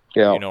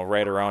 you know,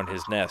 right around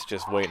his nest,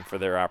 just waiting for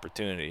their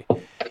opportunity.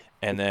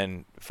 And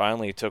then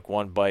finally he took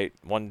one bite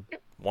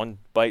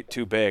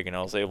too big, and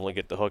I was able to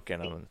get the hook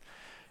in him. And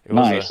it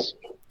was nice.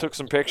 Took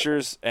some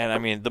pictures, and I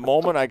mean, the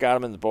moment I got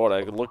him in the boat,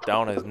 I could look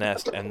down at his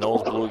nest, and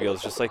those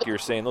bluegills, just like you were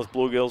saying, those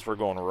bluegills were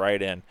going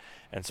right in.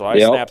 And so I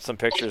snapped some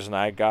pictures, and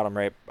I got him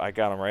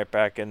right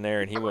back in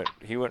there, and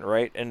he went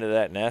right into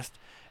that nest,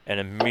 and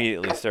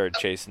immediately started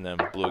chasing them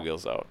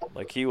bluegills out.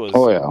 Like he was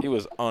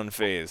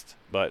unfazed,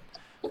 but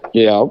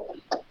he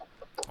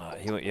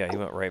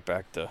went right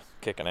back to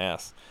kicking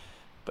ass.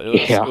 But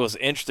it was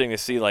interesting to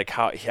see, like,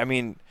 how, I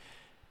mean,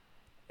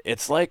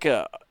 it's like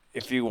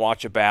if you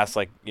watch a bass,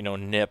 like, you know,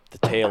 nip the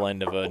tail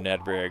end of a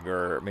Ned rig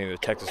or maybe a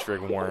Texas rig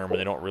worm, and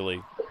they don't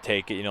really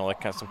take it, you know,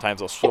 like kind of sometimes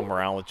they'll swim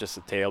around with just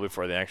the tail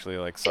before they actually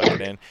like suck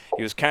it in.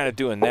 He was kind of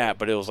doing that,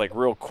 but it was like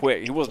real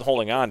quick. He wasn't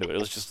holding on to it. It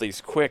was just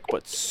these quick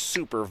but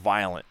super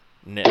violent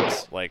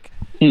nips. Like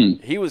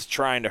he was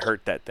trying to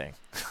hurt that thing.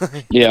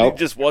 He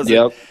just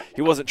wasn't.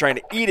 He wasn't trying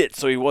to eat it,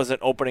 so he wasn't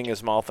opening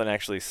his mouth and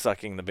actually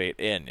sucking the bait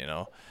in. You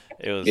know,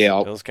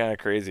 it was kind of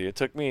crazy. It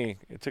took me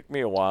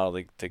a while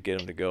to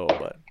get him to go,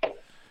 but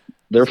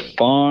they're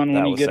fun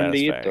when you get them to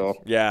eat, though.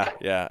 Yeah.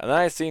 And then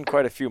I seen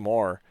quite a few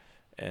more.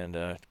 And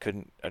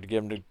I'd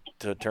give him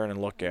to turn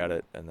and look at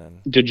it, and then.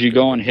 Did you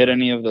go and hit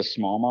any of the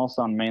smallmouths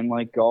on Main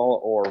Lake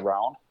Gull or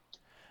Round?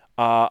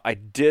 I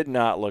did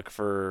not look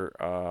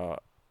for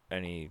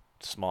any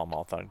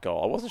smallmouth on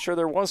Gull. I wasn't sure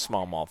there was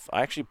smallmouth.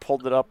 I actually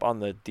pulled it up on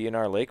the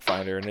DNR Lake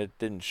Finder, and it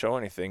didn't show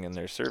anything in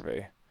their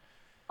survey.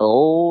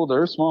 Oh,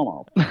 there's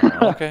smallmouth.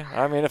 Okay.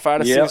 I mean, if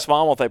I'd have seen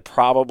smallmouth, I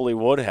probably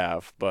would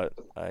have, but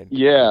I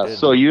didn't.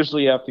 So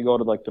usually you have to go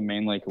to like the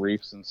Main Lake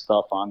reefs and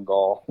stuff on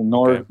Gull.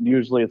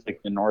 Usually it's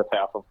like the north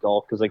half of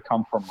Gull because they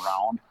come from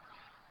Round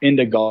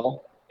into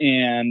Gull.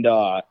 And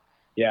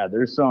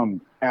there's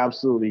some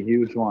absolutely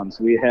huge ones.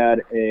 We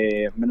had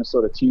a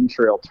Minnesota Team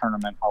Trail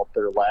tournament out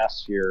there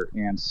last year,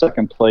 and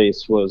second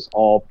place was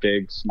all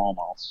big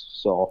smallmouths.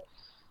 So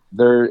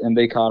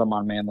they caught them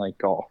on Main Lake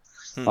Gull.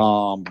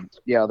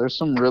 There's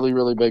some really,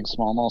 really big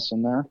smallmouths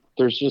in there.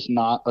 There's just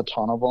not a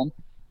ton of them,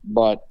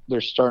 but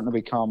they're starting to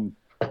become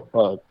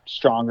a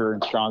stronger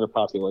and stronger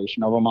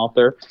population of them out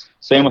there.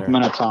 Same with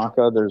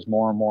Minnetonka. There's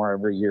more and more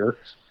every year.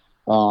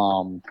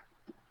 The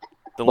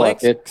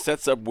lake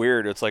sets up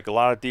weird. It's like a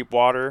lot of deep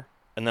water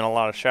and then a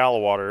lot of shallow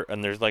water,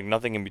 and there's like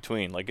nothing in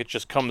between. Like it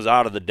just comes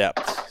out of the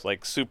depths,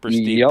 like super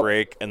steep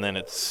break, and then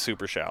it's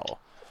super shallow.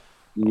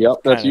 Yep,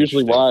 that's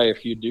usually why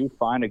if you do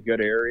find a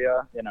good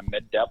area in a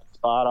mid-depth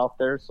spot out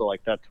there, so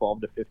like that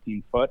 12 to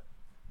 15 foot,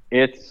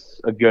 it's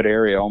a good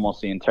area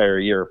almost the entire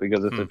year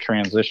because it's a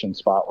transition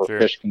spot where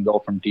fish can go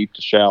from deep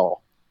to shallow.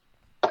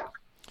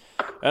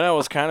 And I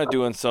was kind of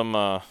doing some,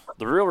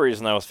 the real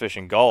reason I was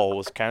fishing Gull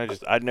was kind of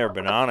just, I'd never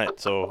been on it,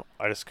 so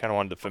I just kind of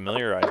wanted to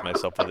familiarize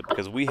myself with it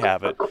because we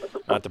have it,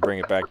 not to bring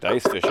it back to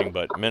ice fishing,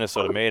 but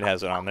Minnesota Made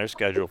has it on their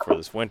schedule for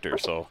this winter,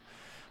 so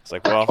it's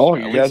like, well. Oh,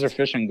 you guys are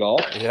fishing Gull?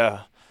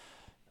 Yeah.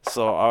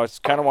 So I was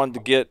kind of wanted to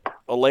get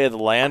a lay of the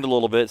land a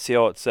little bit, see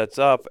how it sets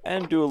up,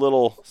 and do a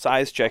little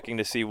size checking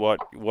to see what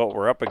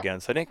we're up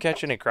against. I didn't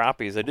catch any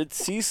crappies. I did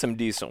see some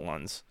decent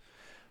ones,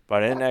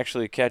 but I didn't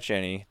actually catch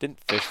any. Didn't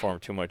fish for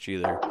them too much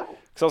either.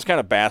 Because I was kind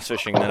of bass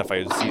fishing, and then if I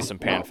would see some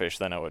panfish,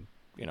 then I would,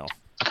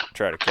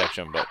 try to catch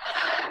them. But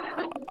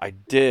I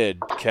did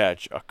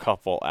catch a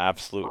couple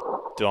absolute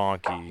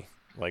donkey,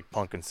 like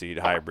pumpkin seed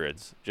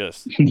hybrids.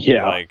 Just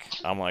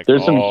I'm like,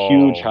 there's some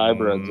huge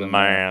hybrids.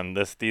 Man,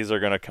 these are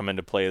gonna come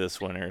into play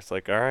this winter. It's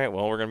like, all right,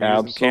 well, we're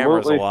gonna be using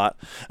cameras a lot.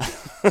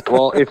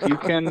 Well, if you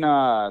can,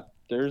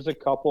 there's a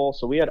couple.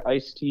 So we had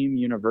Ice Team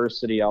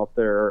University out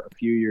there a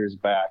few years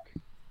back,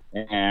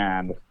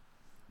 and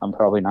I'm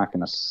probably not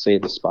going to say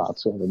the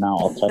spots over now.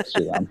 I'll text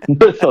you them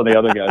so the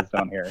other guys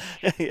don't hear.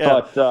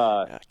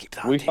 But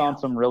we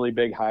found some really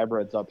big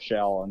hybrids up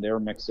shallow, and they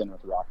were mixed in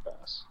with rock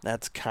bass.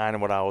 That's kind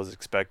of what I was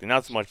expecting.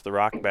 Not so much the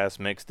rock bass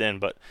mixed in,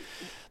 but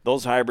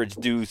those hybrids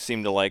do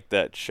seem to like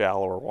that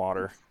shallower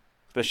water,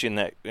 especially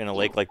in a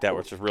lake like that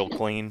where it's just real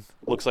clean.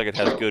 Looks like it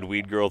has good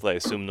weed growth. I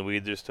assume the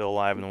weeds are still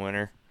alive in the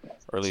winter,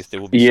 or at least they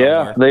will be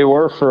somewhere. They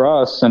were for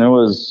us, and it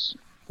was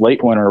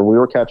late winter. We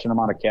were catching them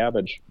out of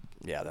cabbage.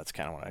 Yeah, that's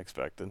kind of what I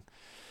expected.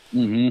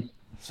 Mm-hmm.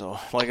 So,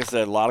 like I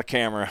said, a lot of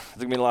camera. It's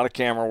going to be a lot of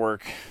camera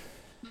work.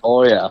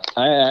 Oh, yeah.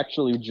 I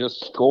actually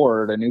just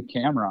scored a new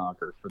camera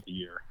auger for the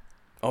year.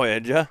 Oh,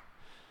 did ya?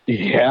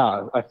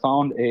 Yeah. I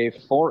found a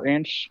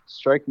 4-inch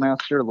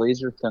StrikeMaster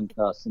laser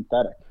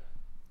synthetic.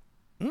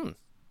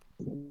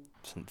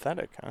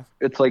 Synthetic, huh?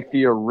 It's like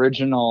the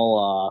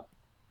original...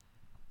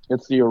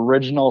 It's the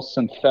original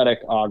synthetic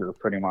auger,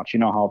 pretty much.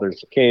 You know how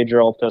there's a cage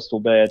roll, pistol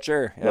bit,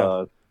 sure,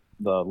 yeah.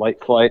 the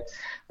Light Flight.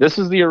 This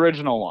is the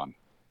original one.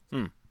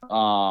 Hmm.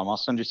 I'll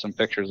send you some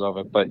pictures of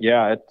it. But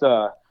yeah,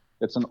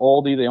 it's an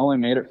oldie. They only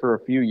made it for a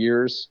few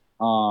years.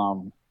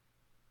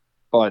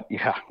 But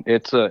yeah,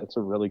 it's a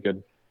really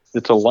good.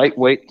 It's a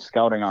lightweight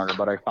scouting auger,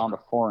 but I found a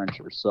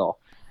 4-incher. So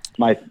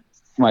my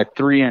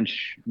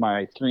 3-inch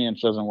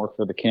doesn't work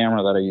for the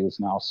camera that I use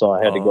now, so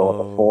I had to go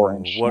with a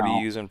 4-inch. What now. are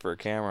you using for a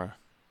camera?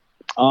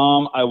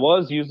 I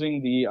was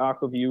using the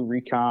AquaView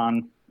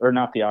Recon, or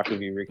not the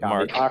AquaView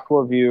Recon, the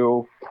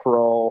AquaView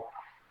Pro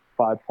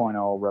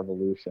 5.0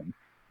 Revolution.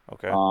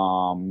 Okay.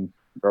 Or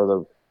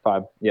the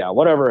 5,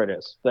 whatever it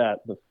is.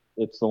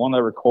 It's the one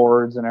that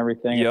records and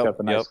everything. Yep, it's got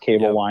the nice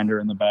cable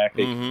winder in the back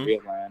that you can reel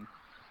in.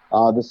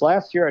 This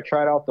last year, I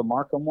tried out the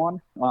Markham one.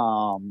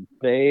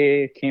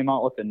 They came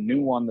out with a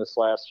new one this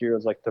last year. It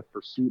was like the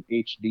Pursuit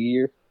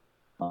HD.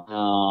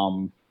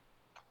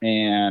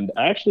 And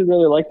I actually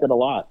really liked it a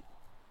lot.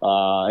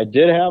 I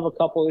did have a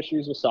couple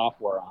issues with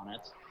software on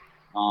it.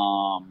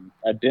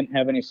 I didn't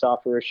have any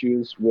software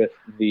issues with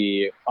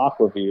the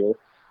AquaView.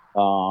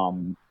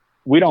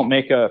 We don't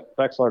make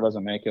Vexilar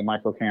doesn't make a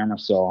micro camera,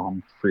 so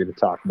I'm free to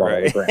talk about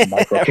other brand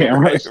micro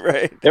cameras.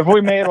 Right. If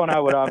we made one, I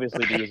would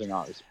obviously be using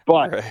ours.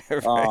 But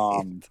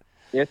the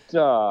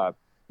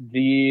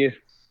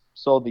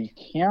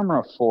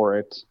camera for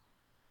it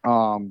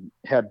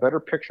had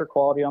better picture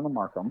quality on the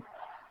Markham.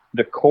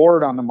 The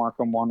cord on the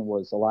Markham one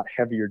was a lot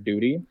heavier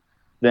duty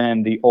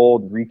than the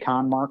old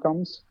Recon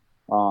Markhams.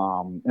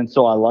 And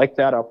so I liked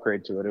that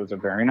upgrade to it. It was a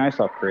very nice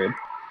upgrade.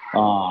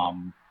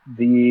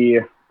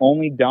 The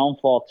only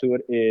downfall to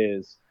it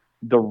is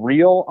the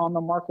reel on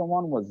the Markham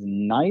one was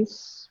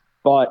nice,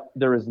 but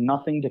there is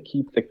nothing to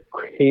keep the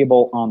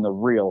cable on the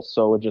reel,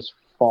 so it would just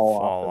fall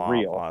off the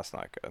reel. Oh, that's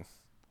not good.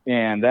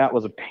 And that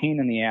was a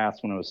pain in the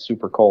ass when it was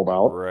super cold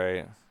out.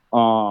 Right.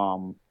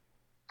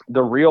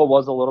 The reel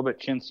was a little bit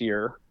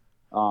chintzier.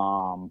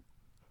 I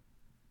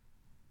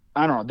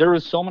don't know. There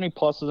was so many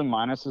pluses and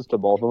minuses to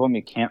both of them.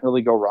 You can't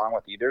really go wrong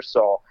with either.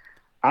 So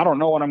I don't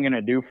know what I'm going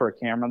to do for a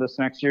camera this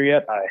next year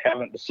yet. I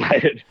haven't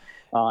decided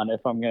on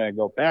if I'm going to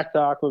go back to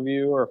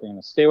AquaView or if I'm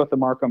going to stay with the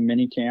Markham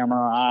mini camera.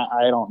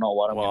 I don't know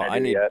what I'm going to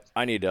do yet.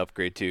 I need to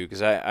upgrade too,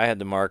 because I had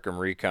the Markham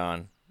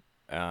Recon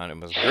and it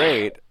was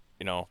great.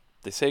 You know,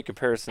 they say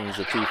comparison is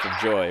the thief of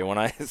joy. When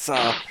I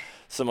saw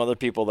some other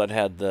people that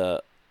had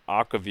the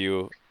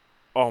AquaView,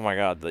 oh my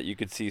God, that you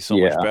could see so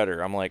much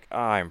better. I'm like,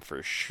 I'm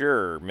for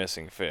sure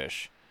missing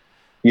fish.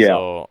 Yeah.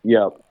 So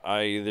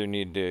I either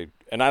need to,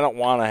 and I don't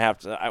want to have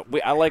to.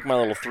 I like my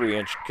little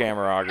 3-inch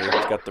camera auger.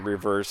 It's got the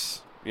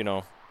reverse,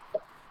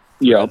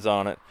 threads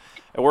on it.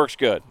 It works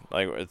good.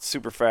 Like, it's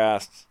super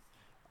fast.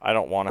 I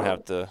don't want to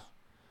have to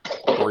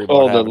worry about.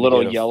 Oh, the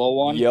little yellow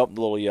one. Yep,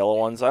 the little yellow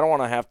ones. I don't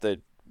want to have to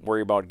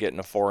worry about getting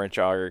a 4-inch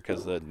auger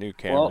because the new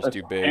camera's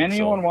too big. If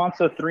anyone wants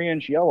a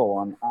 3-inch yellow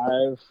one,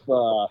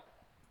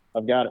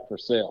 I've got it for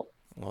sale.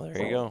 Well,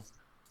 there you go.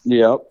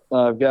 Yep,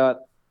 I've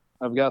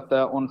got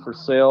that one for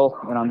sale,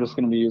 and I'm just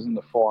going to be using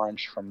the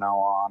 4-inch from now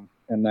on.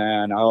 And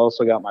then I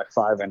also got my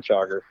 5-inch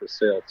auger for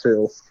sale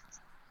too,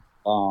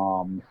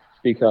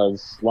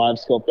 because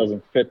LiveScope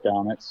doesn't fit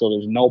down it, so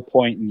there's no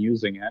point in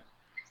using it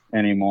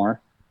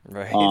anymore.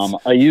 Right.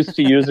 I used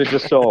to use it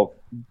just so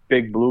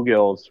big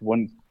bluegills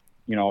wouldn't,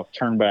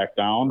 turn back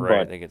down. Right,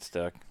 but they get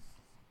stuck.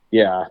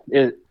 Yeah,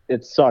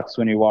 it sucks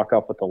when you walk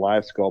up with the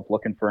LiveScope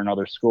looking for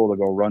another school to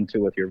go run to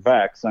with your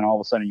Vex, and all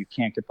of a sudden you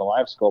can't get the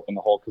LiveScope in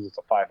the hole because it's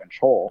a 5-inch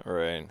hole.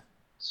 Right.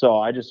 So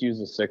I just use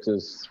the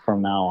 6s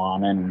from now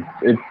on, and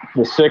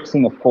the 6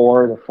 and the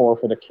 4 for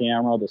the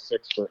camera, the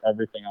 6 for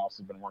everything else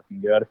has been working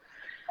good.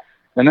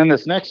 And then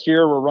this next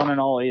year we're running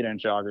all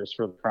 8-inch augers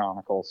for the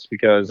Chronicles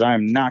because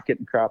I'm not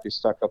getting crappie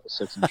stuck up a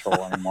 6-inch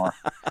hole anymore.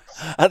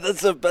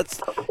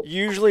 That's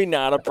usually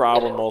not a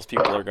problem most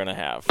people are going to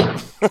have.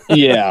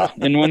 Yeah,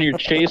 and when you're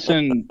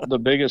chasing the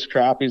biggest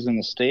crappies in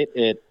the state,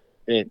 it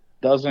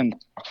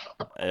doesn't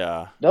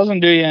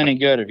do you any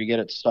good if you get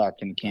it stuck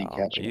and you can't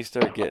catch it. You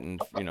start getting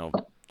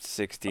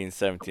 16,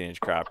 17-inch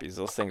crappies.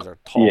 Those things are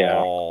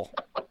tall,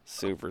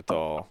 super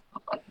tall.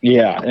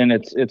 Yeah, and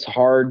it's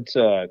hard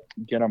to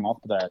get them up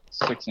that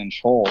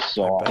 6-inch hole,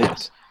 so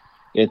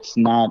it's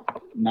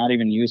not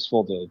even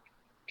useful to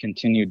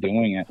continue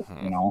doing it,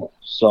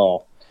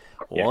 So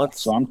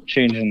so I'm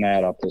changing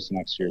that up this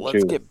next year too.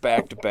 Let's get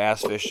back to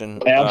bass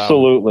fishing.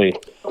 Absolutely.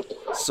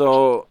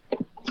 So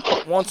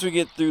once we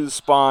get through the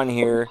spawn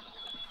here,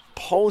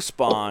 post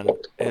spawn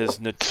is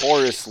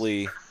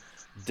notoriously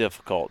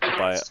difficult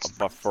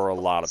for a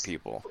lot of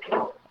people.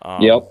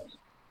 Yep.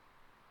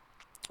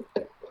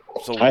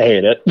 So I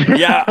hate it.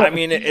 Yeah, I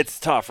mean it's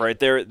tough, right?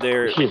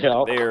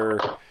 They're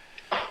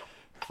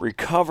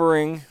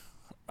recovering.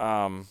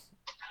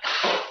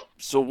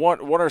 So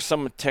what are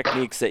some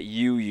techniques that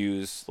you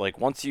use? Like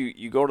once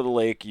you go to the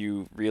lake,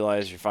 you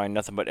realize you find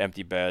nothing but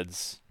empty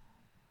beds.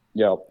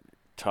 Yep.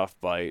 Tough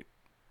bite.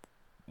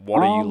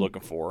 What are you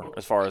looking for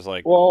as far as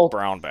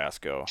brown bass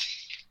go?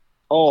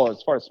 Oh,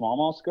 as far as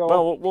smallmouth go?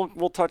 Well,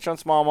 we'll touch on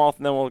smallmouth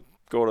and then we'll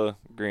go to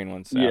green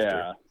ones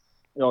after.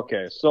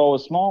 Okay. So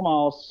with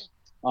smallmouth,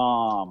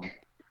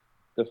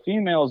 the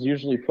females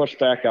usually push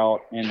back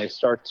out and they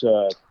start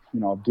to,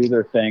 do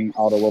their thing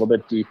out a little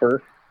bit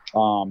deeper.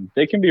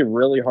 They can be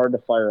really hard to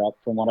fire up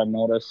from what I've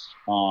noticed.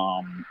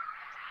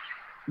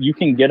 You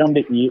can get them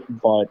to eat,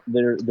 but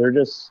they're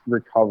just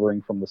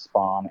recovering from the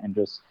spawn and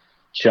just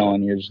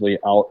chilling usually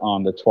out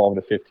on the 12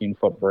 to 15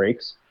 foot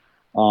breaks.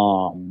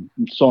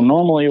 So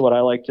normally what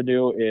I like to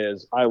do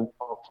is I'll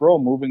throw a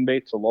moving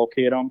bait to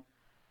locate them.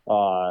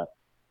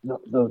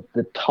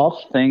 The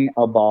tough thing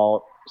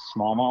about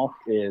smallmouth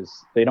is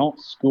they don't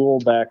school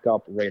back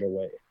up right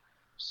away.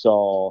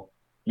 So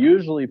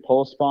usually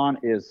post spawn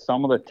is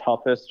some of the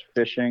toughest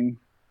fishing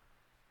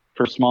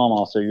for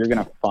smallmouth that you're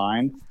going to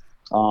find,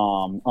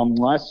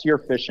 unless you're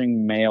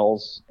fishing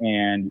males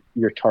and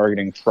you're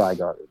targeting fry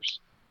garters.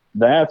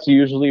 That's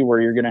usually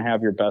where you're going to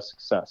have your best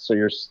success. So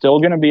you're still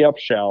going to be up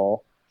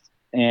shallow.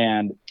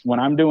 And when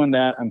I'm doing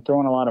that, I'm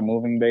throwing a lot of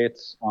moving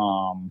baits. If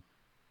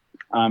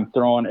I'm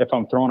throwing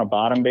a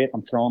bottom bait,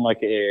 I'm throwing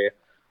like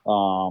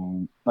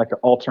an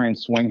all-terrain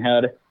swing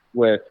head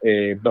with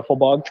a biffle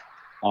bug,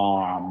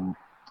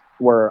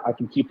 where I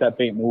can keep that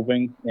bait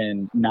moving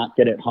and not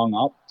get it hung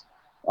up.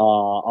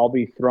 I'll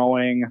be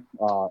throwing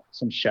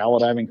some shallow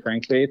diving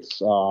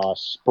crankbaits.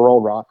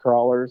 Spurl rock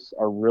crawlers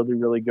are really,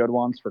 really good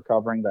ones for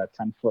covering that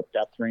 10-foot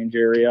depth range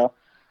area.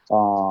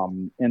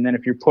 And then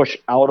if you push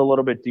out a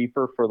little bit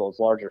deeper for those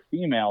larger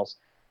females,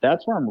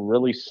 that's where I'm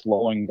really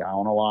slowing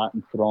down a lot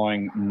and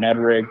throwing Ned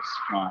rigs.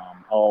 I'll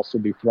also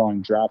be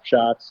throwing drop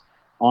shots.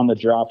 On the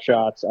drop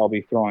shots, I'll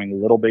be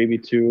throwing little baby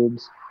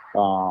tubes,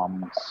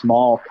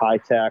 small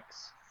Kitex.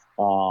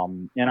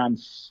 And I'm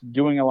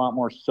doing a lot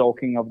more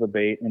soaking of the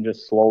bait and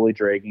just slowly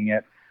dragging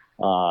it,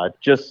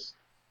 just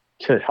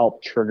to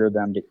help trigger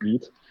them to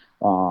eat.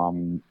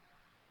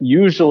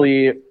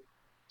 Usually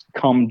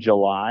come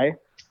July,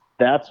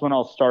 that's when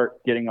I'll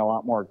start getting a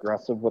lot more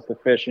aggressive with the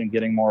fish and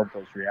getting more of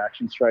those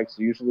reaction strikes.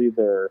 Usually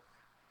they're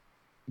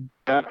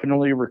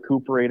definitely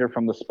recuperated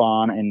from the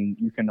spawn, and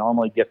you can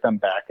normally get them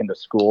back into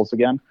schools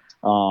again.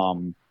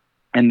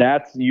 And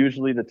that's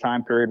usually the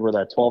time period where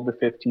that 12 to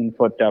 15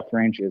 foot depth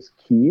range is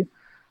key,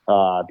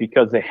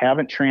 because they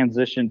haven't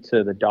transitioned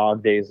to the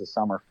dog days of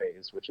summer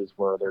phase, which is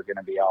where they're going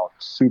to be out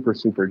super,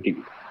 super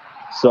deep.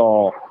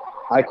 So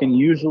I can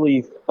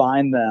usually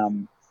find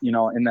them,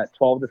 in that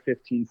 12 to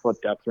 15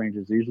 foot depth range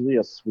is usually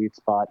a sweet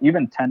spot,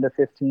 even 10 to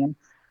 15,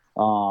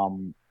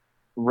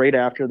 right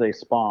after they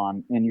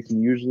spawn, and you can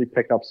usually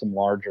pick up some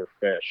larger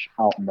fish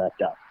out in that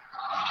depth.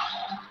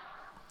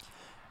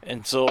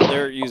 And so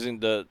they're using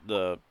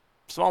the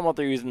smallmouth,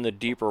 they're using the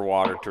deeper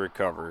water to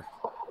recover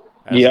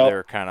as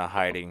their kind of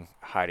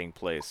hiding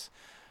place.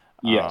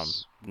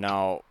 Yes.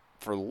 Now,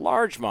 for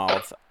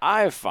largemouth,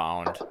 I've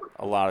found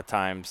a lot of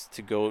times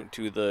to go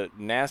to the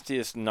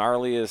nastiest,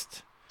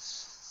 gnarliest,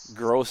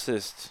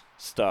 grossest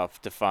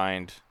stuff to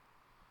find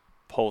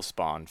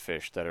post-spawn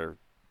fish that are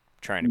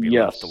trying to be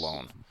left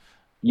alone.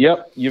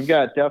 Yep, you've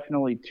got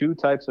definitely two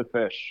types of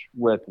fish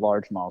with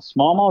largemouth.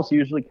 Smallmouths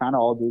usually kind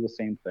of all do the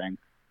same thing.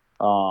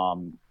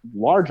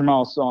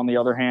 Largemouths, on the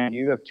other hand,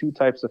 you have two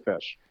types of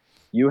fish.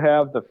 You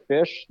have the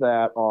fish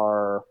that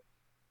are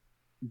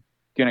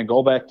going to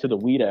go back to the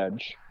weed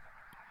edge.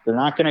 They're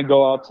not going to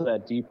go out to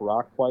that deep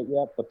rock quite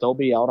yet, but they'll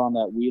be out on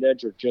that weed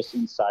edge or just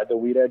inside the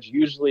weed edge.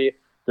 Usually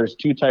there's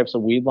two types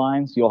of weed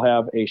lines. You'll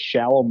have a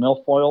shallow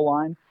milfoil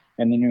line,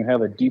 and then you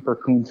have a deeper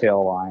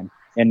coontail line.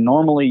 And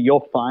normally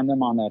you'll find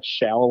them on that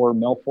shallower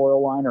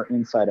milfoil line or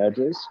inside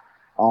edges.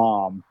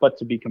 But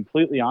to be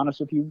completely honest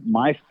with you,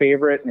 my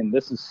favorite, and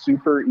this is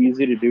super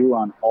easy to do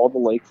on all the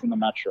lakes in the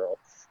metro,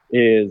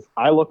 is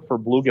I look for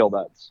bluegill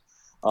beds.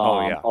 A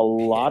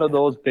lot of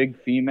those big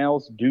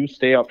females do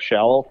stay up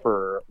shallow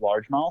for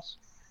largemouths,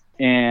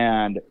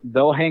 and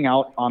they'll hang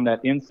out on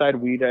that inside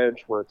weed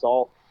edge where it's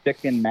all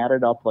thick and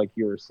matted up, like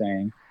you were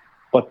saying,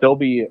 but they'll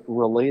be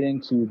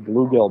relating to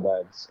bluegill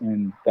beds,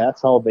 and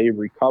that's how they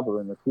recover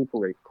and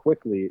recuperate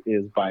quickly,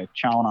 is by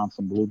chowing on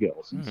some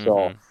bluegills. And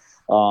so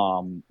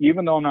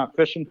even though I'm not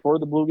fishing for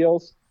the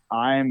bluegills,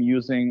 I'm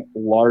using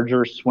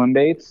larger swim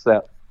baits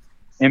that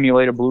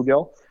emulate a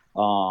bluegill.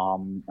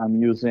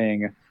 I'm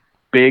using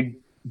big,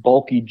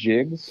 bulky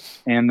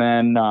jigs, and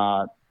then,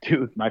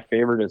 dude, my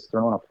favorite is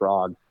throwing a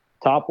frog.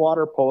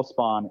 Topwater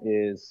post-spawn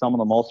is some of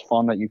the most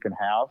fun that you can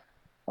have.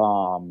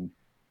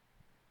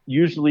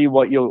 Usually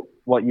what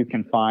you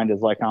can find is,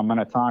 like on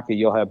Minnetonka,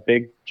 you'll have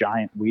big,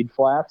 giant weed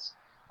flats.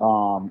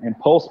 And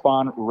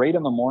post-spawn, right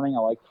in the morning, I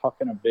like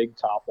hucking a big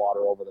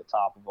topwater over the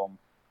top of them.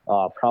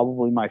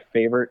 Probably my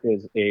favorite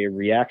is a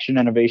Reaction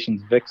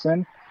Innovations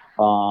Vixen,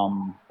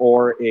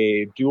 or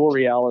a Dual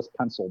Realis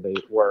pencil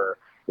bait, where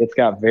it's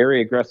got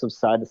very aggressive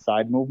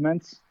side-to-side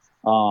movements.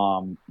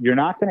 You're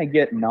not going to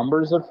get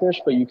numbers of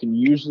fish, but you can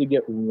usually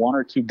get one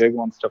or two big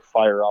ones to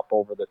fire up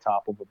over the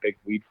top of a big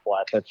weed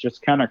flat that's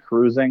just kind of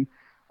cruising.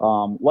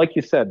 Like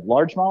you said,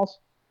 largemouths,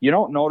 you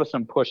don't notice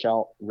them push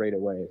out right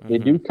away. They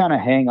do kind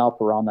of hang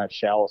up around that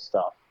shallow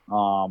stuff.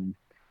 And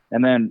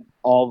then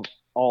all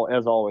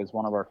as always,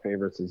 one of our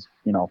favorites is,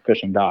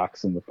 fishing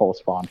docks in the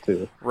post-spawn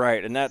too.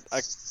 Right, and that I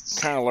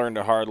kind of learned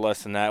a hard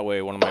lesson that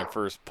way. One of my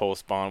first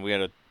post-spawn, we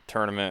had a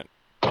tournament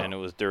and it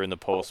was during the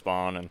post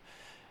spawn, and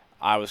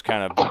I was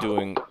kind of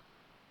doing,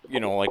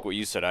 like what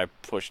you said, I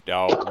pushed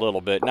out a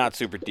little bit, not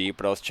super deep,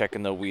 but I was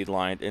checking the weed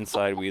line,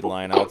 inside weed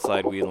line,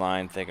 outside weed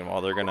line, thinking,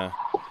 well, they're going to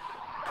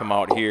come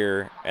out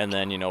here. And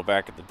then,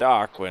 back at the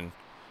dock when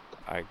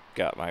I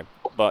got my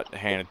butt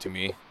handed to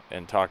me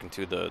and talking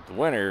to the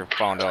winner,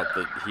 found out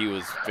that he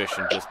was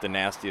fishing just the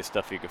nastiest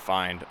stuff he could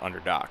find under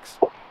docks.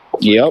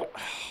 Yep.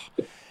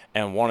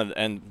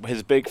 And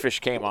his big fish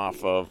came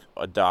off of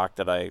a dock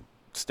that I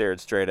stared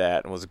straight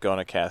at and was going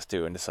to cast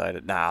to, and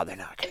decided, nah, they're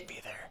not going to be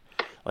there.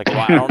 Like,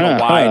 I don't know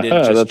why I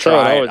didn't just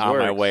try it on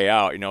my way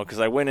out, because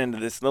I went into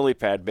this lily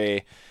pad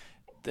bay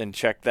and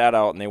checked that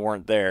out, and they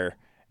weren't there.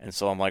 And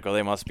so I'm like, oh,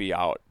 they must be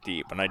out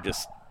deep. And I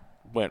just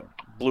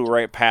blew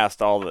right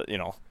past all the,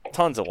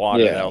 tons of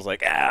water. Yeah. And I was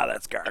like,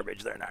 that's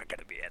garbage. They're not going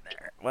to be in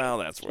there. Well,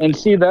 that's what. And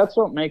see, that's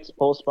what makes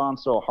post spawn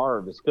so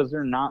hard, is because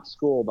they're not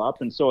schooled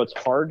up. And so it's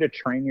hard to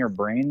train your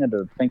brain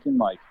into thinking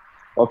like,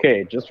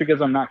 okay, just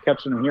because I'm not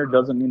catching them here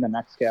doesn't mean the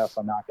next cast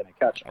I'm not going to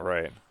catch them.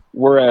 Right.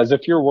 Whereas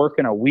if you're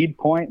working a weed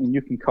point and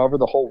you can cover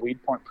the whole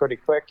weed point pretty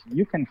quick,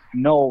 you can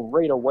know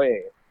right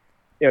away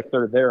if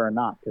they're there or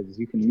not, because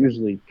you can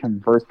usually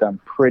convert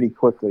them pretty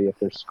quickly if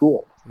they're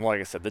schooled. Well,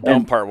 like I said, the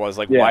dumb part was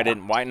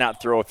why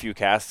not throw a few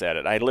casts at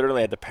it? I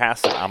literally had to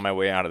pass it on my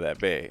way out of that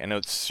bay, and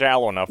it's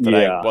shallow enough that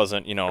I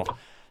wasn't,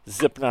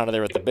 zipping out of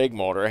there with the big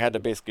motor. I had to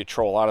basically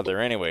troll out of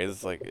there anyways.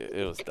 It's like,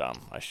 it was dumb.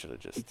 I should have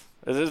just.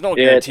 There's no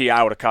guarantee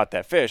I would have caught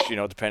that fish,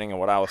 depending on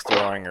what I was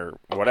throwing or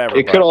whatever.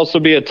 It could also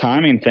be a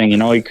timing thing,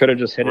 He could have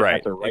just hit it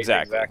at the right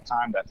exact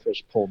time that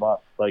fish pulled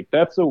up. Like,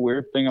 that's the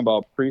weird thing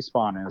about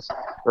pre-spawn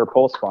or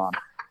post-spawn.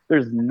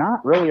 There's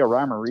not really a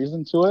rhyme or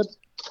reason to it.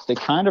 They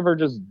kind of are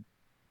just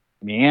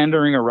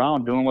meandering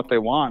around doing what they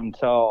want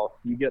until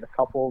you get a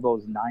couple of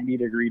those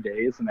 90-degree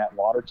days and that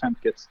water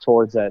temp gets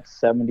towards that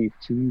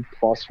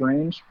 72-plus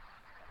range.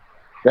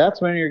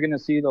 That's when you're going to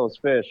see those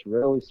fish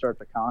really start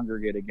to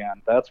congregate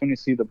again. That's when you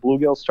see the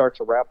bluegills start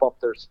to wrap up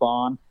their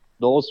spawn.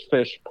 Those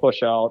fish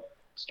push out,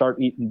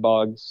 start eating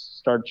bugs,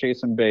 start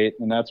chasing bait,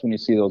 and that's when you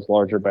see those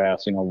larger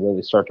bass,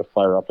 really start to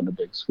fire up into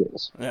big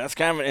schools. Yeah, that's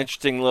kind of an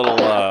interesting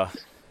little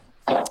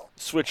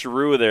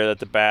switcheroo there that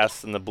the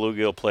bass and the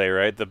bluegill play,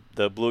 right? The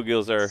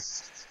bluegills are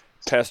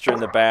pestering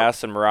the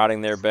bass and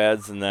marauding their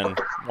beds, and then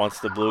once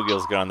the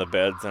bluegills get on the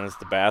beds, then it's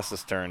the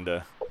bass's turn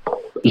to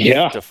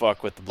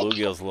fuck with the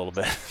bluegills a little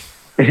bit.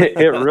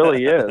 It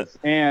really is.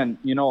 And,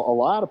 a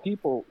lot of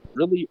people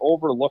really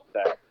overlook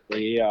that.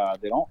 They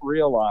don't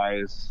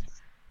realize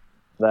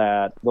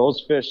that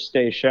those fish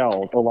stay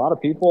shallow. A lot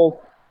of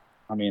people,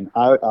 I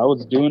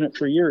was doing it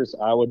for years.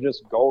 I would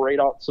just go right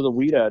out to the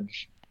weed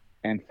edge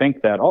and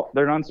think that,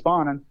 they're done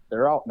spawning.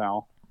 They're out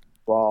now.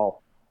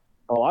 Well,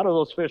 a lot of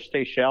those fish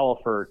stay shallow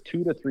for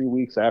 2 to 3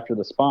 weeks after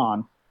the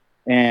spawn,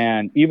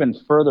 and even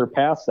further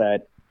past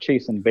that,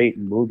 chasing bait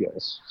and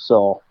bluegills.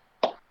 So,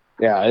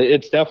 yeah,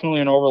 it's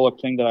definitely an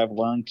overlooked thing that I've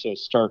learned to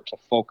start to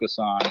focus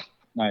on.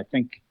 And I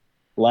think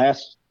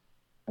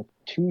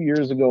 2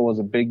 years ago was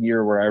a big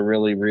year where I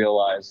really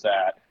realized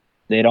that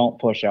they don't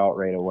push out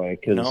right away,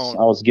 because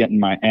I was getting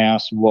my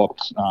ass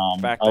whooped.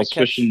 I was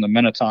fishing the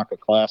Minnetonka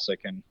Classic,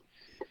 and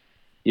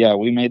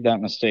we made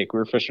that mistake. We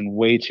were fishing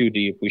way too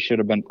deep. We should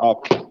have been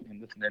up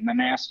in the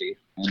nasty.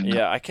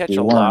 I catch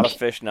a lot of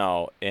fish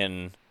now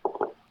in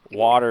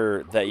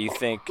water that you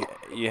think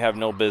you have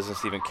no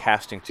business even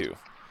casting to.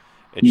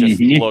 It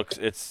just looks,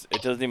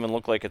 it doesn't even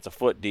look like it's a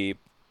foot deep.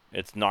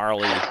 It's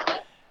gnarly,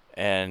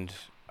 and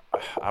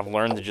I've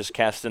learned to just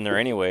cast in there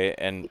anyway.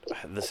 And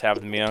this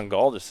happened to me on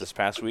Gull just this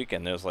past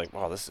weekend. It was like,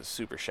 wow, this is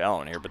super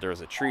shallow in here, but there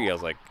was a tree. I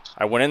was like,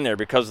 I went in there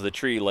because of the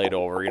tree laid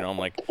over, I'm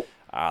like,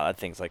 that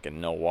thing's like in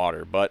no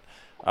water. But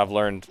I've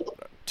learned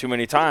too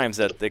many times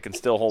that they can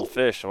still hold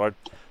fish. So I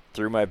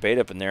threw my bait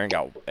up in there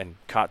and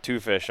caught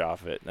 2 fish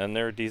off it. And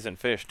they're decent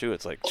fish too.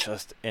 It's like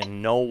just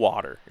in no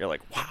water. You're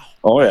like,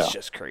 wow, that's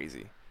just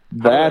crazy.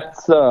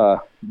 That's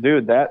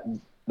dude,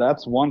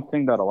 that's one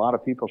thing that a lot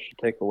of people should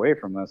take away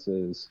from this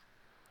is,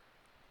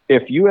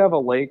 if you have a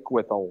lake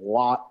with a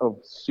lot of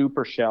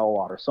super shallow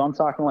water, so I'm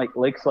talking like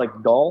lakes like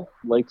Gull,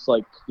 lakes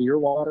like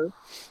Clearwater,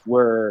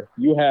 where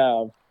you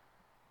have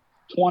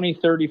 20,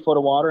 30 foot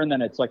of water, and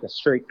then it's like a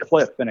straight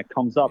cliff, and it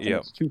comes up, and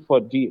it's 2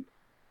 foot deep.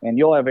 And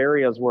you'll have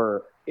areas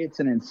where it's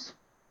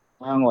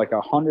like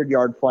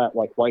 100-yard flat,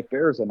 like White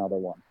Bear is another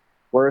one,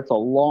 where it's a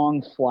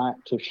long flat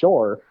to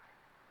shore.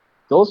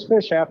 Those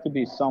fish have to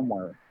be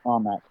somewhere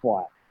on that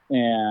flat.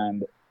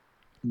 And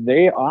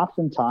they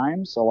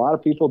oftentimes, a lot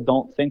of people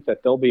don't think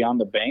that they'll be on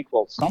the bank.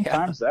 Well,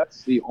 sometimes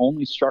that's the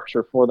only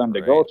structure for them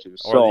to go to.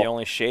 Or the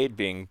only shade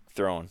being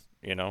thrown,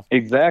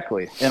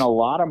 Exactly. And a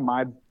lot of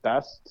my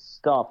best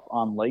stuff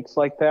on lakes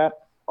like that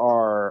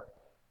are,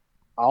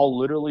 I'll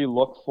literally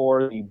look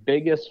for the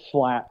biggest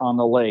flat on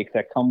the lake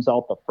that comes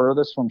out the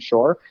furthest from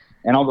shore,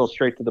 and I'll go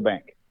straight to the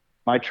bank.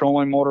 My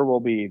trolling motor will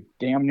be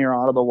damn near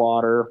out of the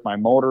water. My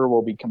motor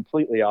will be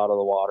completely out of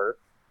the water.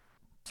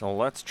 So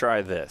let's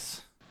try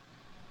this.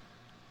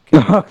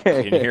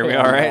 Okay. Can you hear me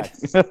all right?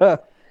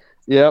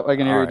 Yep, I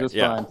can hear you just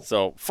fine.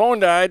 So phone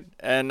died,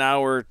 and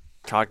now we're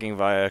talking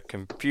via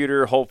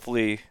computer.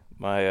 Hopefully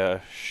my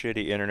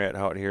shitty internet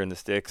out here in the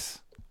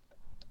sticks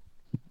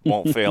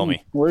won't fail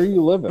me. Where are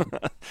you living?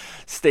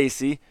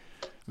 Stacy,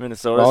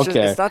 Minnesota. It's,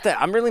 Okay. it's not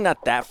that. I'm really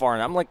not that far.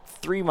 I'm like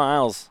 3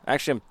 miles.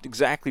 Actually, I'm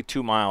exactly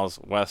 2 miles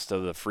west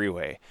of the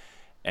freeway.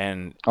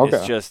 And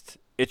it's just,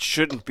 it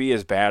shouldn't be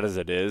as bad as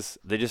it is.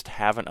 They just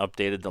haven't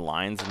updated the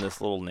lines in this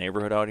little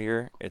neighborhood out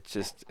here. It's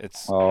just,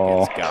 it's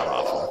god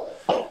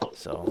awful.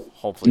 So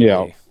hopefully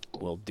they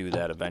will do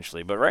that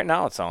eventually. But right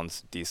now it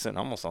sounds decent.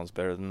 Almost sounds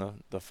better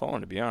than the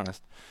phone, to be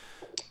honest.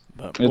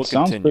 But we'll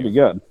sounds continue. pretty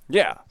good.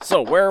 Yeah.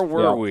 So where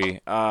were we?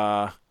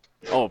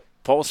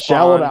 Post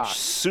Shallow spawn, docks.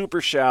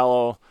 super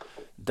shallow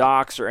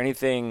docks or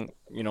anything,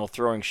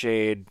 throwing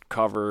shade,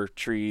 cover,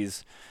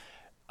 trees.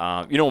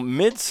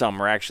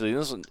 Midsummer actually,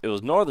 it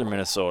was northern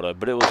Minnesota,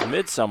 but it was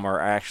midsummer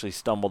I actually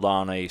stumbled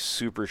on a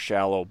super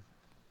shallow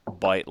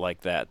bite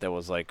like that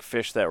was like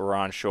fish that were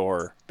on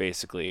shore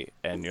basically,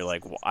 and you're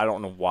like, well, I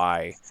don't know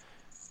why.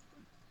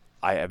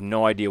 I have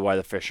no idea why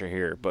the fish are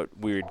here, but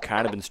we had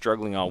kind of been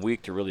struggling all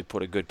week to really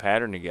put a good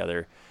pattern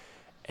together,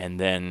 and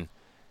then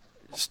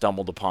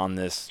stumbled upon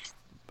this.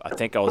 I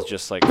think I was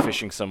just like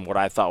fishing some what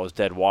I thought was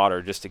dead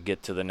water just to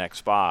get to the next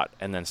spot,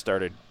 and then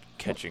started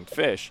catching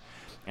fish.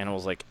 And it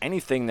was like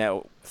anything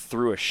that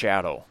threw a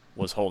shadow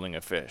was holding a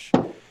fish.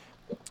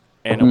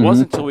 And it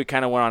wasn't until we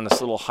kind of went on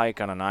this little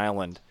hike on an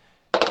island,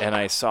 and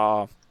I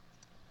saw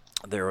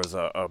there was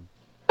a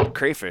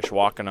crayfish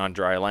walking on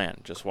dry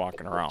land, just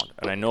walking around.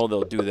 And I know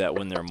they'll do that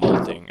when they're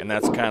molting, and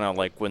that's kind of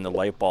like when the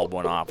light bulb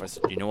went off. I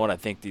said, you know what? I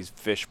think these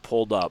fish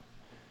pulled up,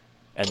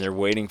 and they're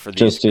waiting for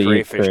these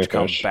crayfish to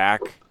come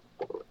back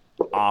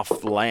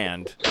off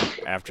land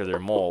after their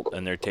molt,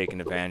 and they're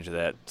taking advantage of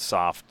that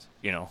soft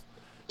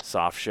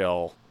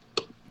shell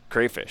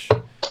crayfish.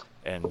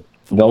 And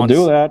They'll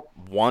do that.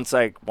 Once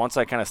I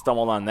kind of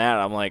stumbled on that,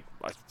 I'm like,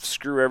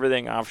 screw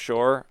everything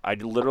offshore. I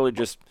literally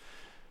just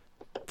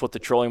put the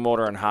trolling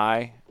motor on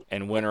high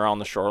and went around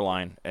the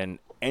shoreline, and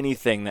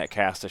anything that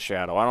cast a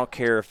shadow, I don't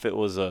care if it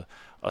was a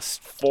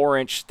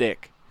 4-inch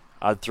stick,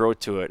 I'd throw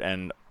it to it,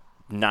 and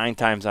 9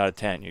 times out of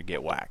 10 you'd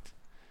get whacked.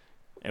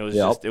 It was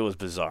it was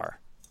bizarre.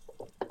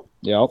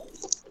 Yep.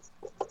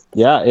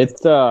 Yeah,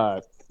 it's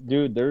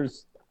dude,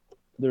 there's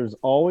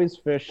always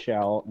fish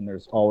shallow and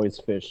there's always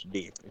fish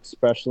deep,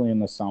 especially in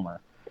the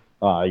summer.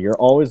 You're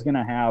always going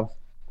to have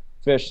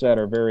fish that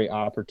are very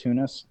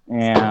opportunist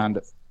and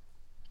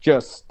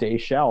just stay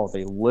shallow.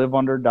 They live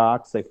under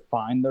docks. They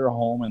find their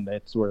home, and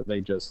that's where they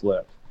just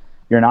live.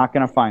 You're not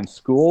going to find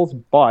schools,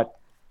 but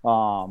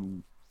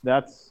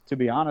that's, to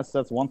be honest,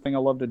 that's one thing I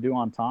love to do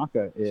on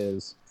Tonka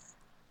is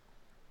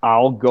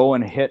I'll go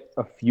and hit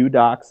a few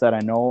docks that I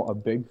know a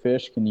big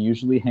fish can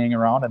usually hang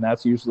around, and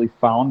that's usually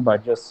found by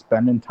just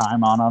spending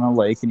time on a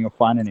lake, and you'll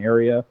find an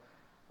area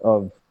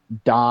of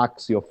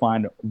docks. You'll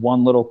find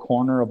one little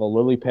corner of a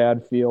lily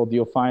pad field.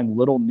 You'll find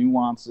little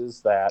nuances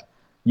that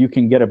you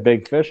can get a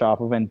big fish off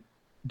of. And,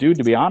 dude,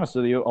 to be honest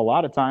with you, a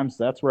lot of times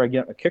that's where I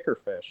get a kicker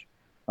fish,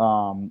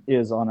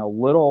 is on a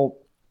little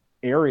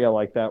area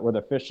like that where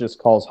the fish just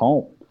calls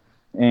home.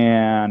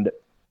 And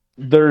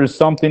there's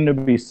something to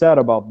be said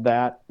about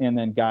that, and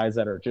then guys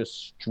that are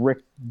just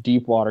strict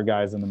deep water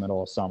guys in the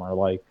middle of summer.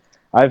 Like,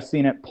 I've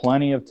seen it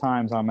plenty of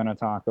times on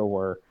Minnetonka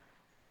where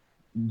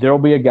there'll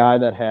be a guy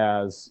that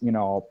has,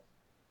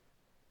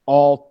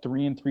 all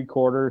 3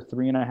 3/4,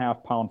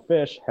 3.5 pound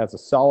fish, has a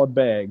solid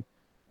bag,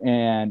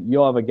 and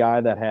you'll have a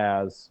guy that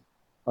has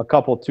a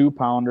couple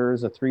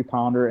 2-pounders, a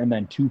 3-pounder, and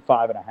then 2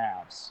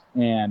 5.5s.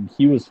 And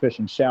he was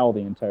fishing shallow the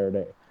entire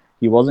day.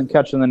 He wasn't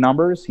catching the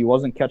numbers. He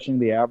wasn't catching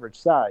the average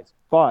size,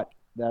 but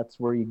that's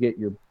where you get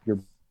your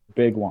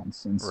big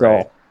ones. And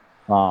so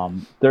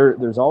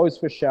there's always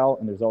fish shallow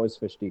and there's always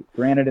fish deep.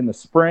 Granted, in the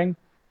spring,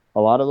 a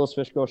lot of those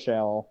fish go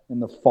shallow. In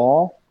the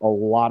fall, a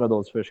lot of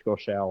those fish go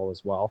shallow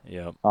as well.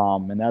 Yep.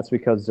 And that's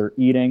because they're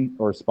eating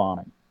or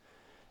spawning.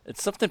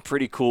 It's something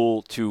pretty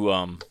cool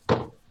to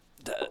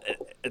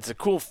it's a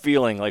cool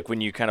feeling, like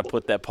when you kind of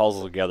put that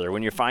puzzle together,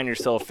 when you find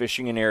yourself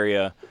fishing an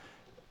area,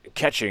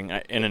 catching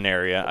in an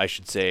area, I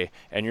should say,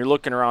 and you're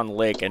looking around the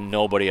lake and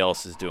nobody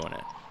else is doing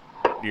it.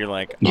 You're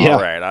like,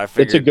 all right, I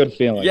figured. It's a good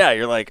feeling. Yeah,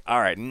 you're like, all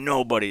right,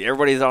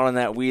 everybody's out on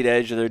that weed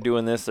edge, or they're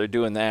doing this, they're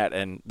doing that,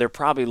 and they're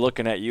probably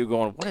looking at you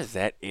going, what is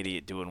that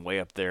idiot doing way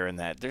up there in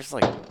that? There's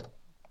like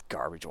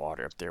garbage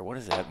water up there. What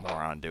is that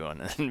moron doing?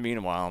 And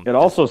meanwhile, it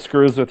also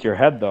screws with your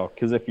head, though,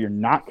 because if you're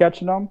not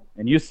catching them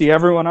and you see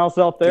everyone else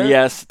out there,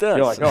 yes, it does.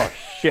 You're like, oh,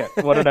 shit,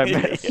 what did I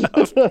miss?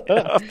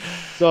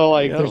 So,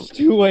 there's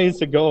 2 ways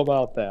to go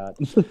about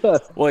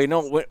that.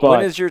 Well,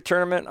 when is your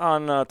tournament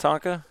on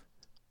Tonka?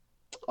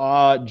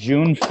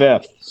 June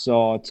 5th.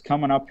 So it's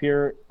coming up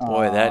here.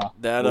 Boy,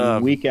 that a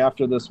week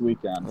after this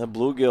weekend. The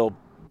bluegill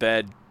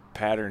bed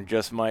pattern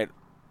just might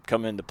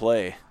come into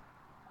play.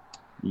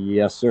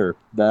 Yes, sir.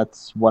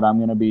 That's what I'm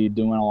going to be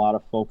doing a lot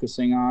of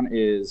focusing on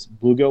is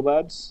bluegill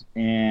beds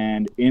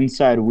and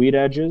inside weed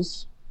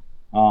edges,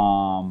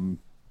 and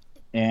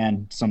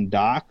some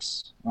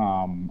docks.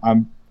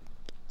 I'm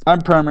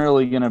I'm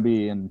primarily going to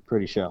be in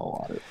pretty shallow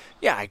water.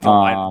 Yeah, I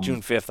don't.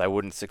 June 5th, I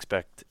wouldn't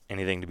expect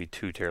anything to be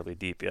too terribly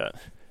deep yet.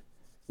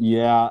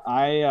 Yeah,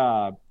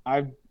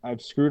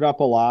 I've screwed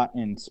up a lot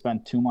and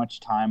spent too much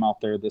time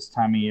out there this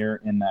time of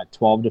year in that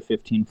 12 to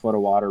 15 foot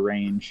of water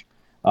range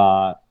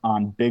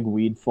on big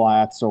weed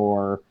flats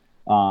or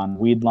on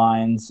weed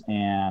lines,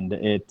 and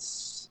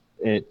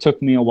it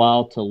took me a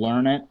while to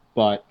learn it,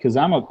 but because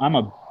I'm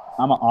an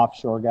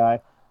offshore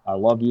guy, I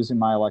love using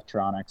my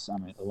electronics.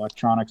 I'm an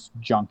electronics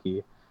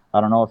junkie. I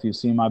don't know if you've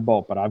seen my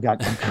boat, but I've got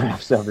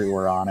graphs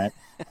everywhere on it.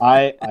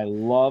 I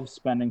love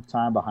spending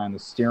time behind the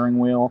steering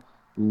wheel,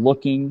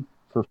 looking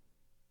for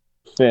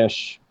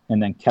fish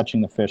and then catching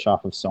the fish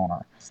off of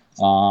sonar.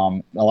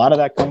 A lot of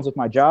that comes with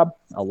my job.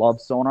 I love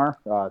sonar.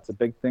 It's a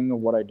big thing of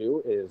what I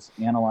do is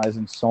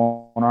analyzing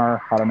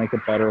sonar, how to make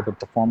it better, the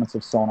performance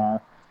of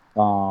sonar, a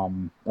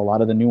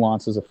lot of the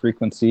nuances of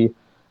frequency.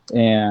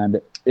 And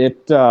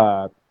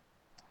I've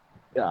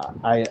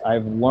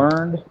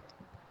learned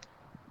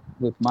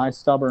with my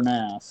stubborn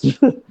ass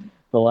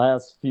the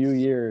last few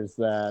years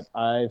that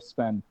I've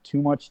spent too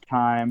much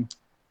time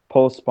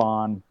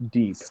post-spawn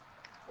deep,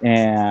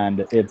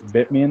 and it's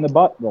bit me in the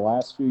butt. The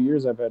last few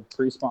years I've had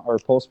pre-spawn or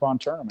post-spawn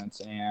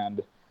tournaments,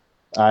 and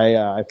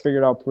I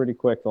figured out pretty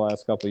quick the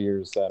last couple of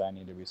years that I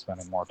need to be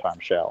spending more time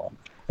shallow,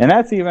 and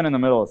that's even in the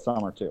middle of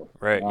summer too.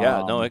 Right?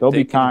 Yeah. No. There'll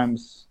be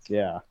times.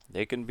 Yeah.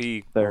 They can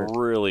be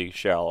really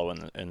shallow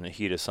in the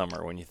heat of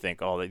summer when you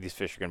think, oh, these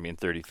fish are going to be in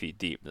 30 feet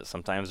deep.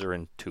 Sometimes they're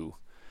in 2.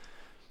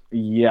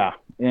 Yeah,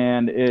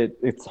 and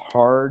it's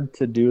hard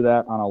to do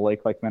that on a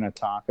lake like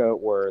Minnetonka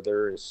where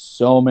there is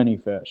so many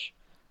fish,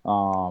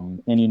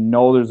 and you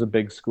know there's a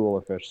big school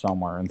of fish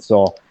somewhere, and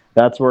so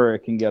that's where it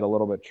can get a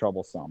little bit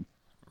troublesome.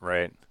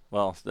 Right.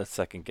 Well, that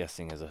second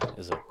guessing is a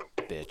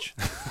bitch.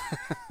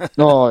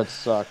 Oh, it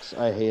sucks.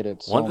 I hate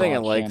it so much. One thing I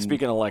like,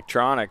 speaking of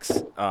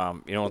electronics,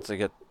 once I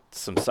get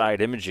some side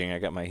imaging, I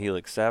got my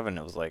Helix 7.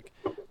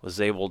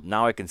 It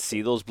now I can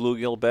see those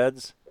bluegill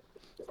beds.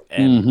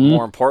 And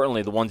more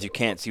importantly, the ones you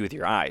can't see with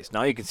your eyes.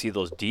 Now you can see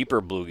those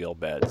deeper bluegill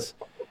beds,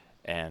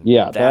 and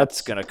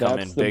that's going to come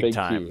in big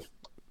time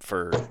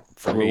for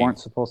me. We weren't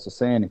supposed to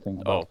say anything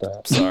about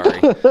that.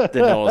 Sorry,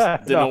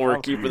 didn't know we were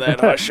keeping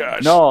that hush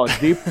hush. No,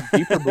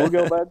 deeper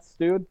bluegill beds,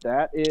 dude.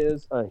 That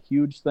is a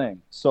huge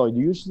thing. So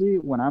usually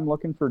when I'm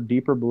looking for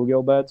deeper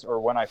bluegill beds, or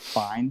when I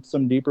find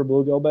some deeper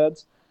bluegill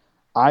beds,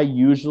 I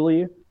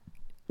usually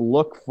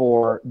look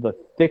for the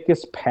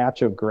thickest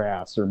patch of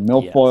grass or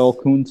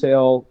milfoil,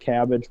 coontail,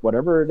 cabbage,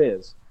 whatever it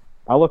is.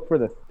 I look for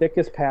the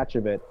thickest patch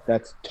of it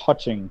that's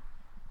touching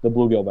the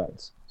bluegill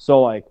beds.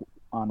 So like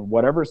on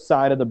whatever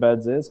side of the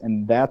beds is,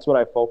 and that's what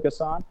I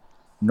focus on.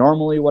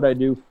 Normally what I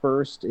do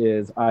first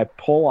is I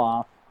pull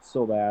off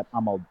so that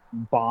I'm a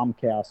bomb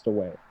cast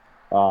away.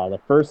 The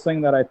first thing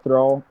that I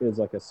throw is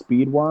like a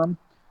speed worm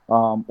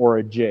or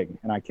a jig,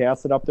 and I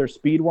cast it up there.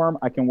 Speed worm,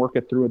 I can work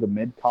it through the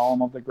mid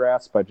column of the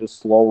grass by just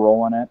slow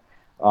rolling it.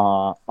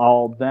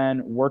 I'll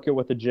then work it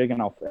with a jig,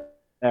 and I'll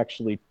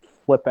actually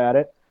flip at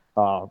it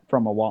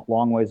from a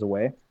long ways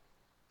away.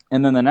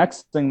 And then the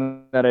next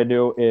thing that I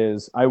do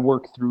is I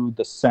work through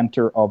the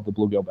center of the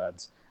bluegill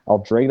beds. I'll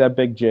drag that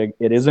big jig.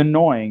 It is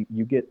annoying.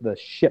 You get the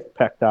shit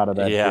pecked out of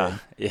that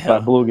jig by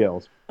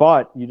bluegills.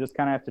 But you just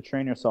kind of have to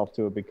train yourself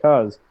to it,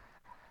 because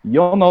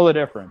you'll know the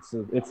difference.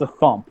 It's a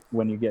thump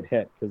when you get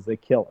hit, because they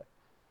kill it.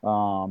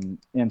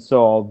 And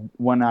so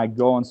when I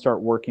go and start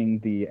working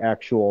the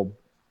actual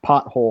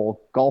pothole,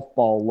 golf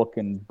ball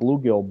looking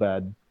bluegill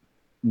bed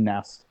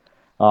nest,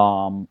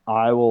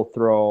 I will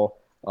throw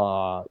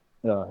a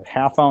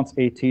half-ounce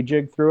AT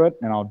jig through it,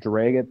 and I'll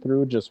drag it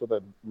through just with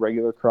a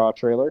regular craw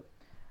trailer.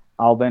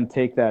 I'll then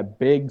take that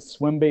big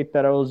swim bait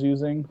that I was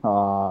using,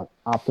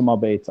 Optima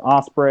Baits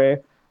Osprey.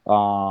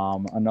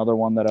 Another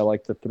one that I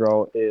like to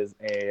throw is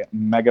a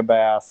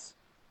Megabass.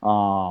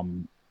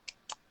 I'm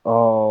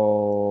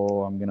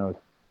going to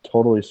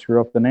totally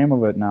screw up the name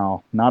of it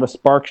now. Not a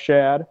Spark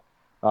Shad,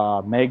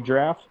 Mag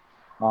Draft.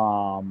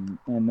 And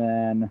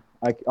then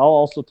I'll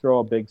also throw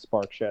a big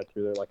Spark Shad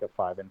through there, like a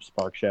 5-inch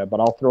Spark Shad,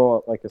 but I'll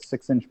throw like a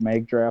 6-inch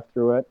Mag Draft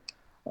through it.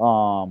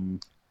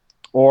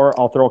 Or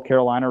I'll throw a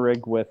Carolina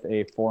rig with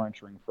a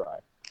 4-inch ring fry.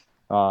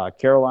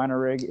 Carolina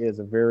rig is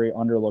a very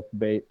underlooked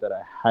bait that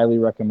I highly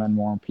recommend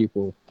more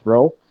people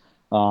throw.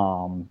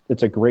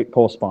 It's a great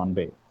post-spawn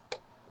bait.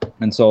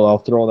 And so I'll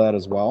throw that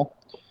as well.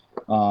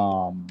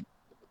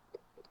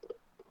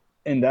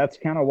 And that's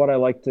kind of what I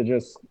like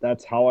to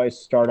that's how I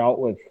start out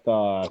with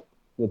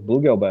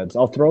bluegill beds.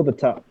 I'll throw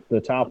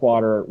the top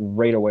water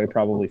right away,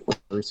 probably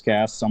first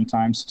cast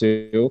sometimes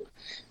too,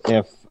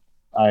 if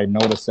I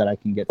notice that I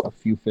can get a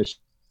few fish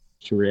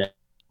to react.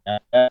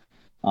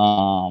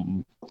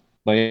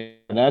 But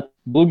that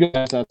bluegill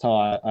beds, that's how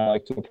I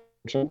like to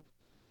approach them.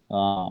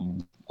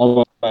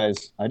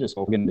 Otherwise, I just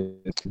go into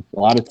it. A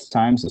lot of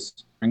times, the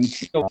spring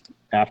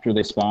after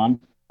they spawn,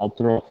 I'll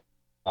throw.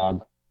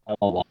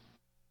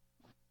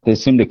 They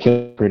seem to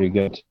kill pretty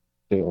good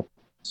too.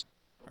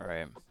 All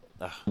right.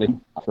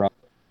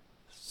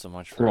 So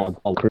much for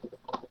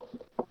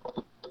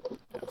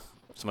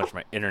so much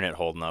my internet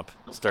holding up.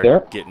 It's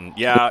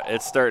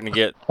starting to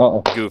get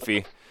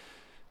goofy.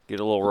 Get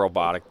a little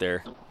robotic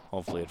there.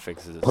 Hopefully it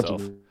fixes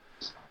itself.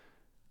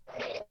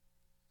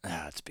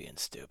 It's being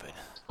stupid.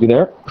 You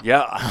there?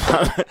 Yeah,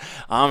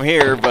 I'm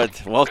here,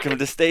 but welcome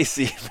to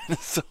Stacy,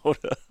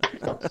 Minnesota.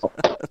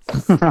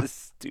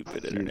 This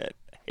stupid internet.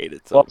 I hate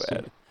it so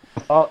bad.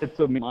 Oh, it's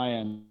on my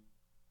end.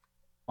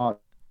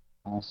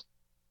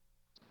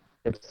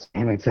 It's the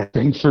same exact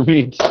thing for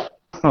me.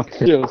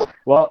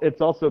 Well,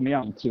 it's also me.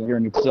 I'm here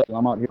in New York.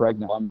 I'm out here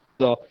pregnant.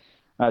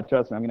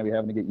 Trust me, I'm going to be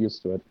having to get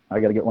used to it. I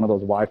got to get one of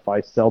those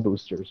Wi-Fi cell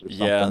boosters or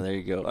something. Yeah, there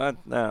you go.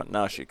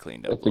 Now she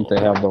cleaned up. I think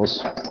they have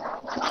those.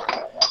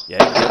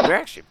 Yeah, they're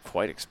actually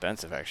quite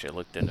expensive. Actually, I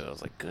looked into it. I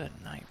was like, good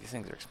night. These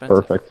things are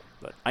expensive. Perfect.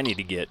 But I need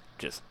to get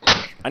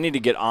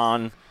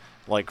on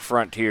like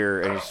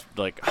Frontier and just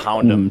like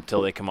hound them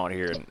until they come out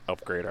here and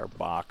upgrade our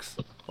box.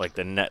 Like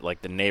the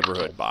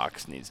neighborhood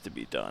box needs to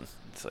be done.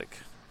 It's like,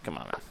 come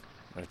on, man.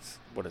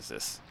 What is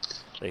this?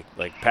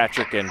 Like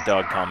Patrick and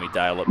Doug call me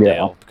Dial-Up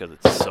Dale because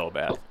it's so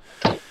bad.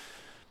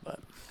 But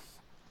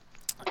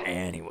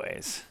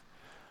anyways,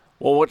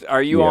 well, what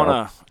are you on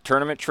a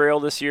tournament trail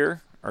this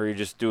year? Or are you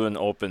just doing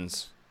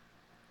opens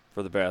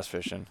for the bass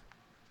fishing?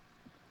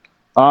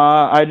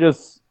 I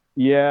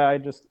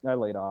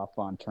laid off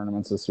on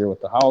tournaments this year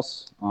with the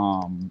house.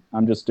 I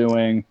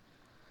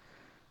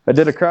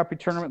did a crappie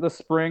tournament this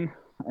spring,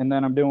 and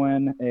then I'm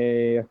doing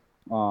the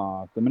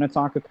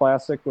Minnetonka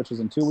Classic, which is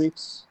in 2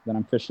 weeks. Then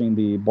I'm fishing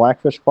the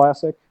Blackfish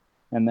Classic,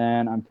 and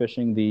then I'm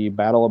fishing the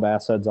Battle of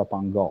Bass Heads up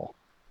on Gull.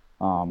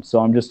 So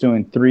I'm just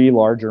doing 3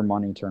 larger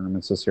money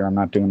tournaments this year. I'm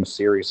not doing a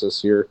series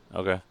this year.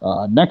 Okay.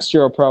 Next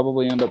year I'll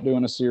probably end up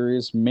doing a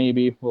series.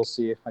 Maybe. We'll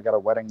see. I got a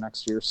wedding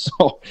next year,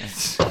 so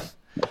it's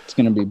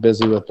going to be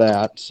busy with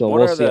that. So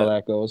we'll see how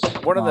that goes.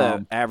 What are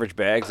the average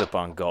bags up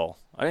on Gull?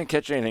 I didn't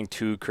catch anything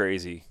too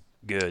crazy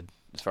good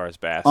as far as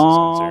bass is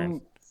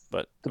concerned.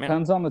 But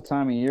depends on the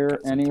time of year.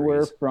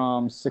 Anywhere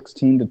from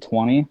 16 to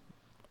 20.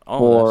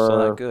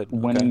 So good.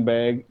 Winning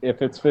bag.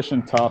 If it's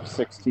fishing tough,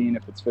 16.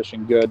 If it's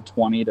fishing good,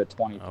 20 to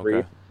 23.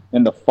 Okay.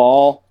 In the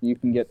fall, you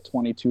can get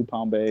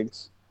 22-pound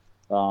bags.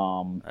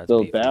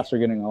 Those bass are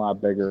getting a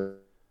lot bigger.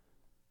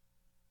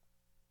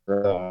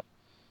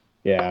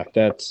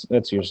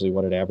 That's usually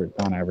what it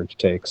on average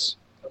takes.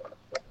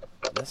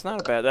 That's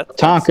not a bad.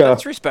 Tonka.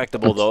 That's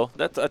respectable though.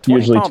 That's a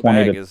 20-pound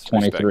bag is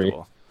 23.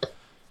 Respectable.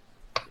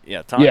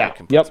 Yeah,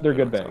 Tonka. Yep, they're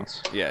good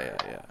bags. Yeah.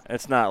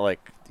 It's not like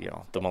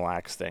the Mille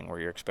Lacs thing where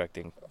you're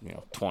expecting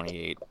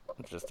 28.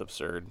 It's just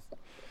absurd.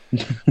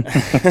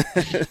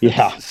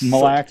 Yeah,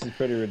 Mille Lacs is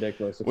pretty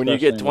ridiculous. When you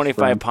get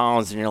 25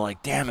 pounds and you're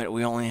like, damn it,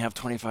 we only have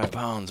 25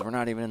 pounds. We're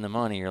not even in the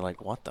money. You're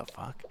like, what the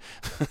fuck?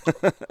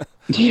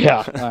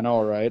 Yeah, I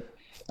know, right?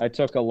 I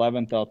took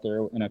 11th out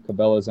there in a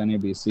Cabela's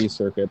NABC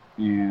circuit,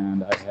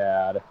 and I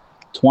had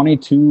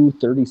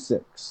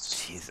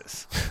 22.36.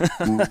 Jesus.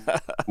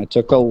 I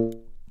took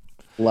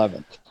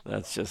 11th.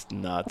 That's just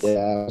nuts.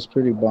 Yeah, it was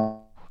pretty bummed.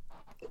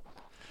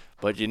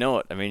 But you know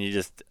what? I mean,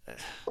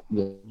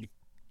 you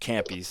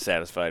can't be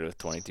satisfied with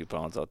 22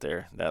 pounds out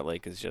there. That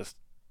lake is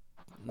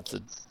it's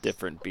a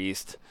different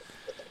beast.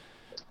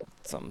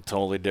 Something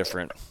totally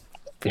different.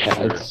 Yeah,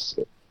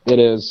 sure. It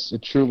is.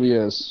 It truly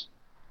is.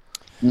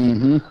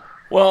 Mm-hmm.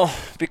 Well,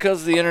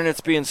 because the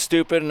internet's being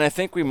stupid, and I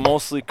think we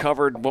mostly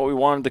covered what we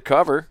wanted to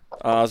cover.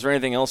 Is there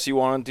anything else you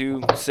wanted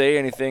to say?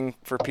 Anything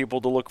for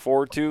people to look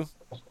forward to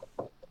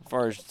as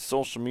far as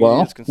social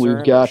media is concerned?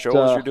 We've got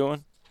shows you're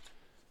doing?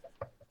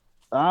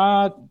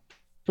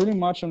 Pretty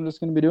much I'm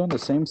just going to be doing the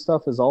same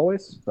stuff as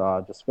always.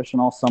 Just fishing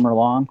all summer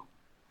long.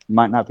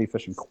 Might not be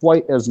fishing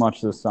quite as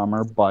much this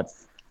summer, but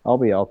I'll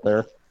be out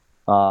there.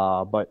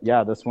 But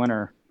yeah, this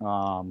winter,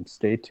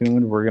 stay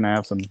tuned. We're going to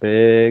have some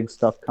big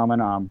stuff coming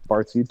on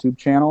Bart's YouTube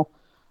channel.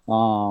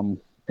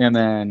 And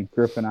then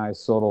Griff and I's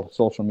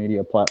social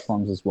media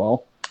platforms as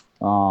well.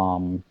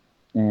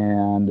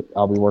 And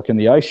I'll be working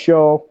the ice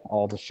show.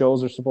 All the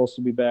shows are supposed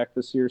to be back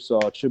this year, so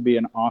it should be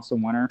an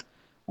awesome winter.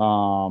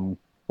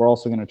 We're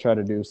also going to try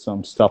to do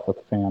some stuff with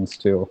the fans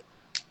too,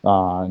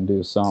 and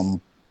do some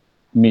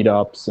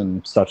meetups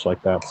and such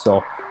like that.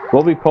 So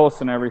we'll be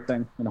posting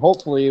everything, and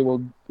hopefully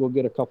we'll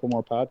get a couple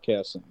more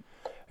podcasts in.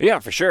 Yeah,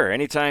 for sure.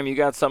 Anytime you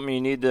got something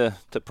you need to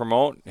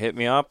promote, hit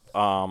me up.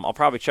 I'll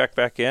probably check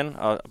back in.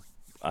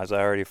 As I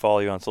already follow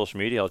you on social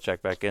media, I'll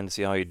check back in to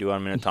see how you do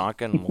on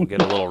Minnetonka, and we'll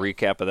get a little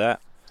recap of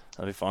that.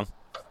 That'll be fun.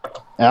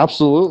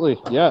 Absolutely.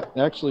 Yeah,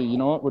 actually, you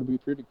know what would be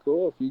pretty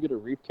cool if you get a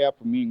recap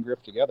of me and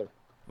Griff together.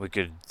 We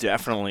could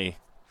definitely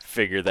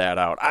figure that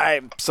out.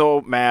 I'm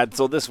so mad.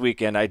 So this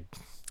weekend, I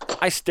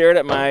stared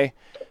at my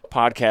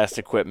podcast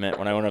equipment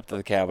when I went up to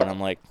the cabin.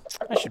 I'm like,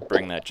 I should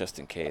bring that just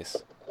in case.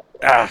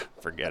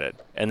 Forget it.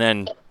 And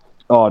then,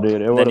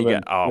 dude, it would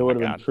have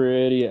been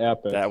pretty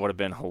epic. That would have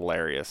been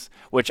hilarious.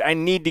 Which I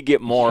need to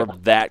get more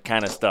of that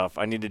kind of stuff.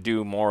 I need to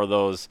do more of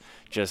those,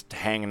 just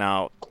hanging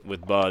out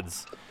with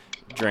buds,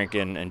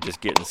 drinking, and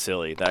just getting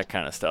silly. That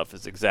kind of stuff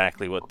is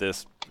exactly what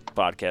this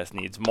podcast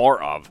needs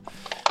more of.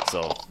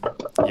 So,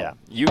 yeah,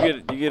 you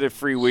get a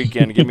free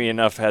weekend. Give me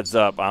enough heads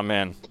up. I'm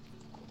in.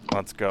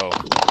 Let's go.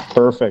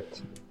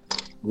 Perfect.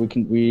 We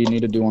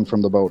need to do one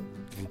from the boat.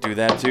 You can do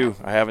that too.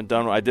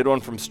 I did one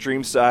from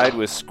Streamside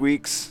with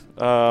Squeaks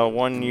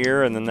 1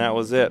 year, and then that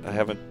was it.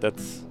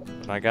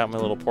 I got my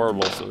little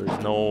portable, so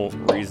there's no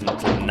reason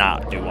to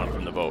not do one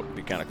from the boat. It'd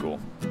be kind of cool.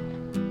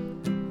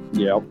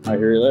 Yep, I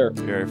hear you there.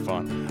 Very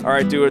fun. All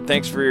right, dude,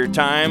 thanks for your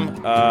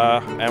time,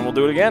 and we'll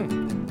do it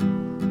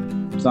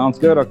again. Sounds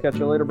good. I'll catch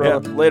you later,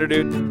 brother. Yeah, later,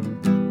 dude.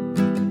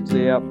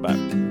 See ya.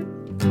 Bye.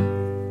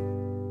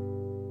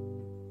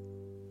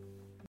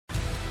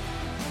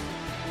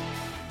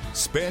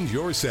 Spend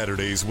your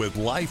Saturdays with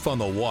life on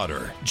the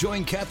water.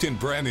 Join Captain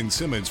Brandon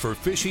Simmons for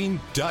fishing,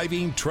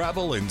 diving,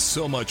 travel, and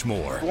so much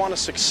more. You want to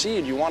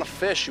succeed, you want to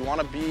fish, you want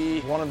to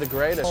be one of the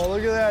greatest. Oh,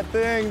 look at that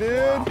thing,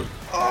 dude.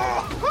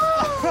 Wow.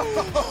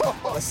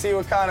 Oh. Let's see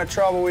what kind of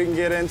trouble we can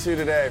get into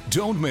today.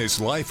 Don't miss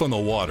Life on the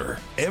Water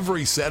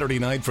every Saturday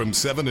night from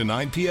 7 to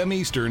 9 p.m.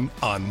 Eastern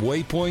on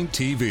Waypoint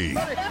TV.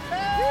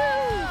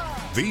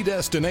 The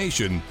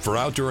destination for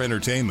outdoor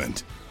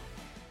entertainment.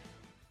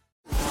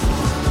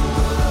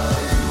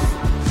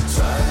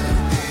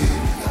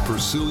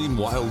 Pursuing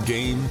wild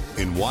game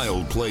in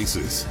wild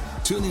places.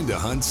 Tune in to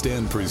Hunt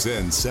Stand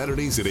Presents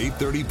Saturdays at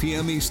 8:30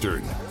 p.m.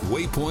 Eastern.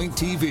 Waypoint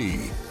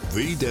TV,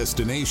 the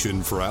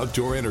destination for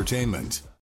outdoor entertainment.